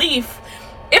a relief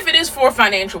if it is for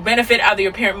financial benefit. Either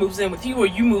your parent moves in with you or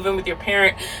you move in with your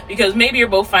parent because maybe you're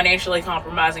both financially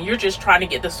compromised and you're just trying to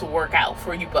get this to work out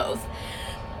for you both.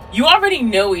 You already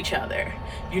know each other.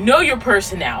 You know your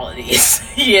personalities,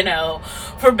 you know,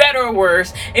 for better or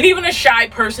worse. And even a shy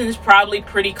person is probably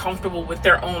pretty comfortable with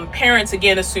their own parents,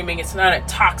 again, assuming it's not a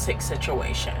toxic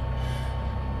situation.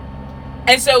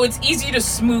 And so it's easy to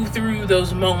smooth through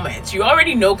those moments. You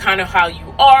already know kind of how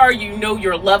you are. You know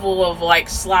your level of like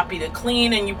sloppy to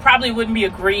clean, and you probably wouldn't be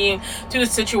agreeing to the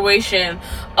situation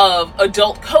of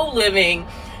adult co-living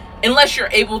unless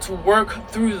you're able to work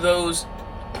through those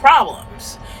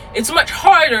problems. It's much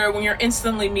harder when you're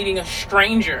instantly meeting a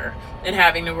stranger and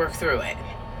having to work through it.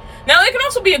 Now, it can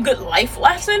also be a good life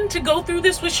lesson to go through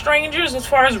this with strangers as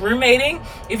far as roommating.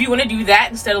 If you want to do that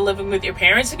instead of living with your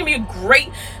parents, it can be a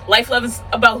great life lesson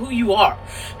about who you are.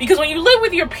 Because when you live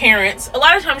with your parents, a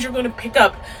lot of times you're going to pick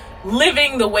up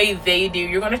living the way they do.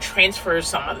 You're going to transfer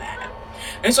some of that.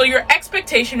 And so your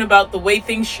expectation about the way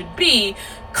things should be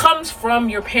comes from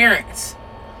your parents.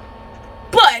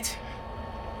 But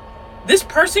this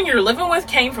person you're living with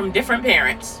came from different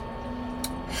parents.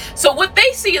 So what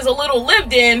they see as a little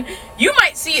lived in, you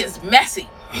might see as messy.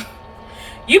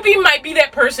 You might be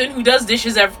that person who does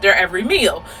dishes after every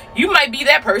meal. You might be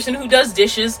that person who does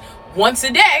dishes once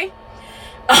a day.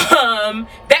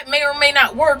 That may or may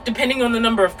not work depending on the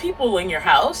number of people in your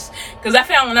house. Because I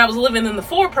found when I was living in the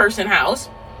 4-person house,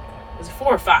 was it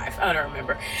 4 or 5? I don't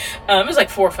remember. It was like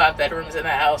 4 or 5 bedrooms in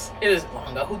that house. It was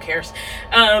long ago. Who cares?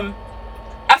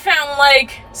 I found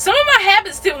like some of my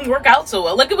habits didn't work out so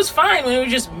well. Like it was fine when it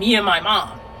was just me and my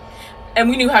mom and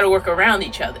we knew how to work around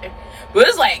each other. But it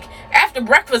was like after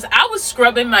breakfast, I was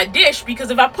scrubbing my dish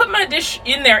because if I put my dish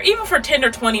in there, even for 10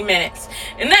 or 20 minutes,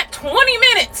 in that 20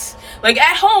 minutes, like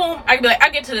at home, I could be like, I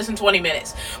get to this in 20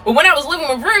 minutes. But when I was living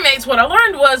with roommates, what I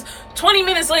learned was 20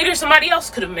 minutes later, somebody else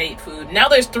could have made food. Now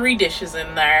there's 3 dishes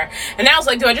in there. And now it's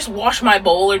like, do I just wash my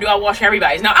bowl or do I wash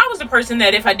everybody's? Now I was the person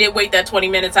that if I did wait that 20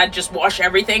 minutes, I'd just wash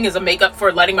everything as a makeup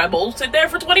for letting my bowl sit there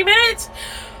for 20 minutes.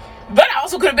 But I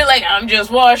also could have been like, I'm just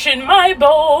washing my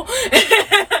bowl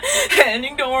and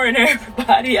ignoring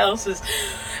everybody else's.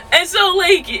 And so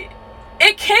like,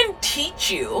 it can teach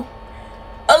you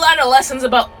a lot of lessons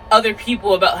about other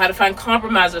people, about how to find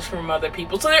compromises from other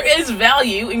people. So there is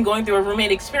value in going through a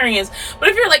roommate experience. But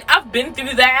if you're like, I've been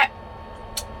through that,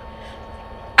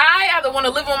 I either want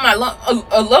to live on my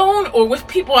alone or with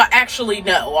people I actually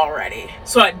know already,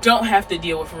 so I don't have to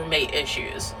deal with roommate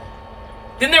issues.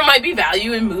 Then there might be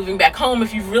value in moving back home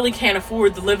if you really can't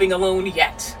afford the living alone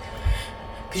yet.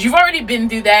 Because you've already been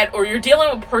through that, or you're dealing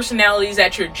with personalities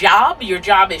at your job. Your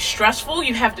job is stressful.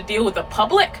 You have to deal with the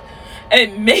public.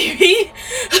 And maybe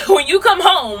when you come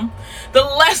home, the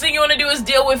last thing you want to do is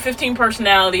deal with 15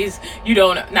 personalities. You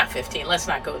don't, not 15, let's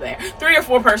not go there. 3 or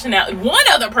 4 personalities, one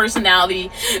other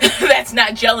personality that's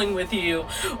not gelling with you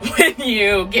when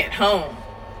you get home.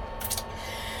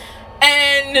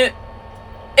 And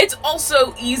it's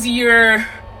also easier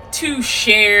to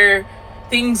share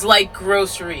things like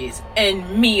groceries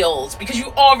and meals because you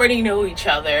already know each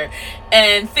other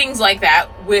and things like that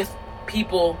with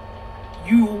people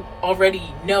you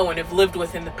already know and have lived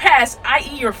with in the past,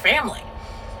 i.e. your family.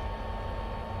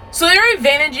 So there are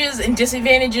advantages and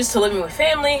disadvantages to living with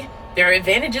family. There are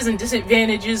advantages and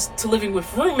disadvantages to living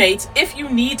with roommates if you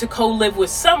need to co-live with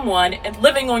someone, and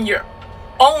living on your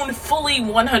own fully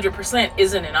 100%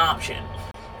 isn't an option.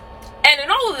 And in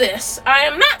all of this, I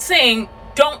am not saying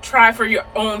don't try for your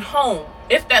own home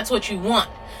if that's what you want.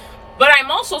 But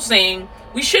I'm also saying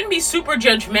we shouldn't be super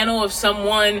judgmental of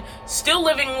someone still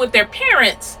living with their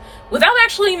parents without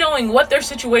actually knowing what their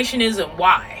situation is and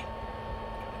why.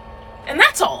 And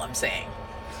that's all I'm saying.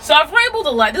 So I've rambled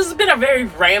a lot. This has been a very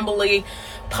rambly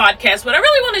podcast, but I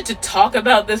really wanted to talk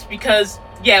about this because,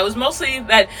 it was mostly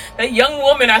that young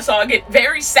woman I saw get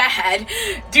very sad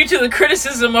due to the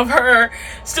criticism of her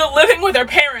still living with her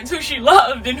parents who she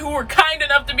loved and who were kind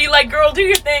enough to be like, girl, do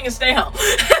your thing and stay home.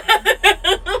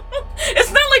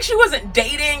 It's not like she wasn't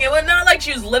dating. It was not like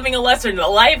she was living a lesser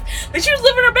life, but she was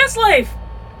living her best life.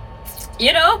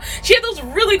 You know, she had those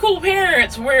really cool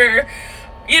parents where,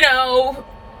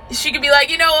 she could be like,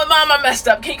 Mom, I messed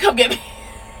up. Can you come get me?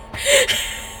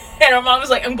 And her mom was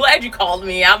like, I'm glad you called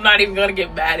me. I'm not even going to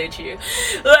get mad at you.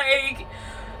 Like,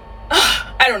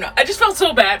 I don't know. I just felt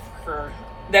so bad for her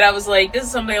that I was like, this is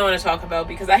something I want to talk about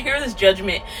because I hear this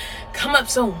judgment come up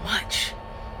so much.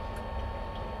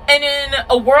 And in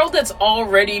a world that's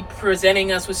already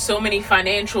presenting us with so many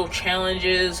financial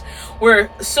challenges,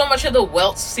 where so much of the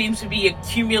wealth seems to be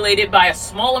accumulated by a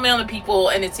small amount of people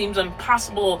and it seems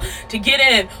impossible to get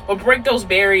in or break those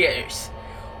barriers,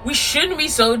 we shouldn't be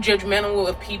so judgmental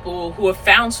of people who have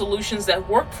found solutions that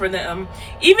work for them,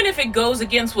 even if it goes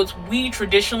against what we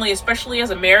traditionally, especially as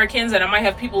Americans, and I might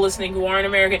have people listening who aren't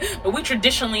American, but we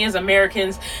traditionally as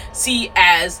Americans see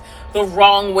as the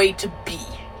wrong way to be.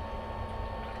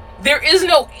 There is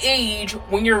no age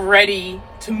when you're ready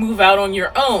to move out on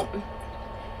your own.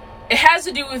 It has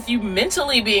to do with you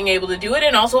mentally being able to do it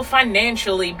and also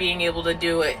financially being able to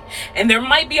do it. And there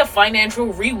might be a financial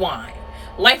rewind.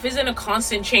 Life isn't a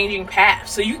constant changing path.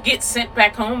 So you get sent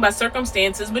back home by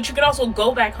circumstances, but you can also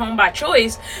go back home by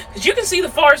choice because you can see the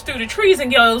forest through the trees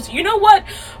and goes, you know what?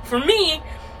 For me,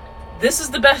 this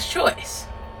is the best choice.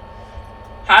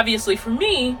 Obviously for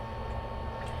me,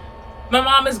 my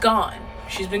mom is gone.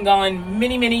 She's been gone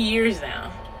many, many years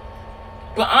now.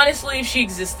 But honestly, if she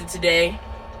existed today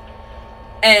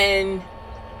and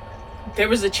there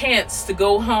was a chance to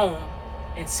go home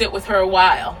and sit with her a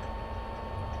while,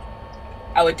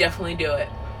 I would definitely do it.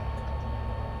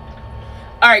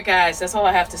 All right, guys, that's all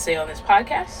I have to say on this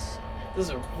podcast. This is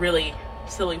a really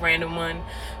silly random one,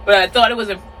 but I thought it was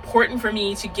important for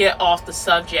me to get off the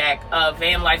subject of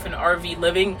van life and RV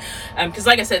living, because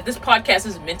like I said, this podcast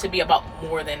is meant to be about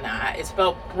more than that. It's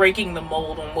about breaking the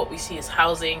mold on what we see as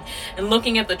housing and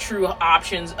looking at the true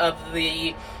options of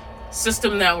the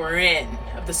system that we're in,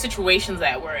 of the situations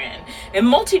that we're in. And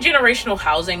multi-generational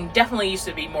housing definitely used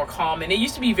to be more common. It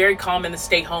used to be very common to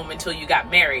stay home until you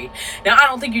got married. Now, I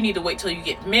don't think you need to wait till you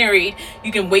get married.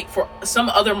 You can wait for some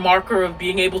other marker of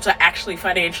being able to actually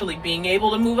financially being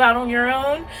able to move out on your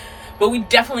own. But we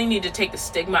definitely need to take the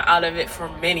stigma out of it for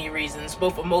many reasons,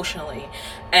 both emotionally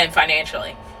and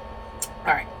financially.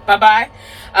 All right, bye-bye.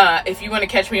 If you want to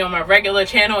catch me on my regular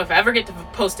channel, if I ever get to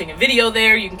posting a video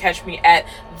there, you can catch me at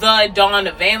The Dawn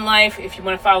of Van Life. If you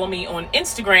want to follow me on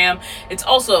Instagram, it's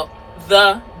also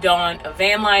The Dawn of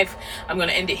Van Life. I'm going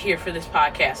to end it here for this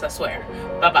podcast, I swear.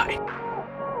 Bye-bye.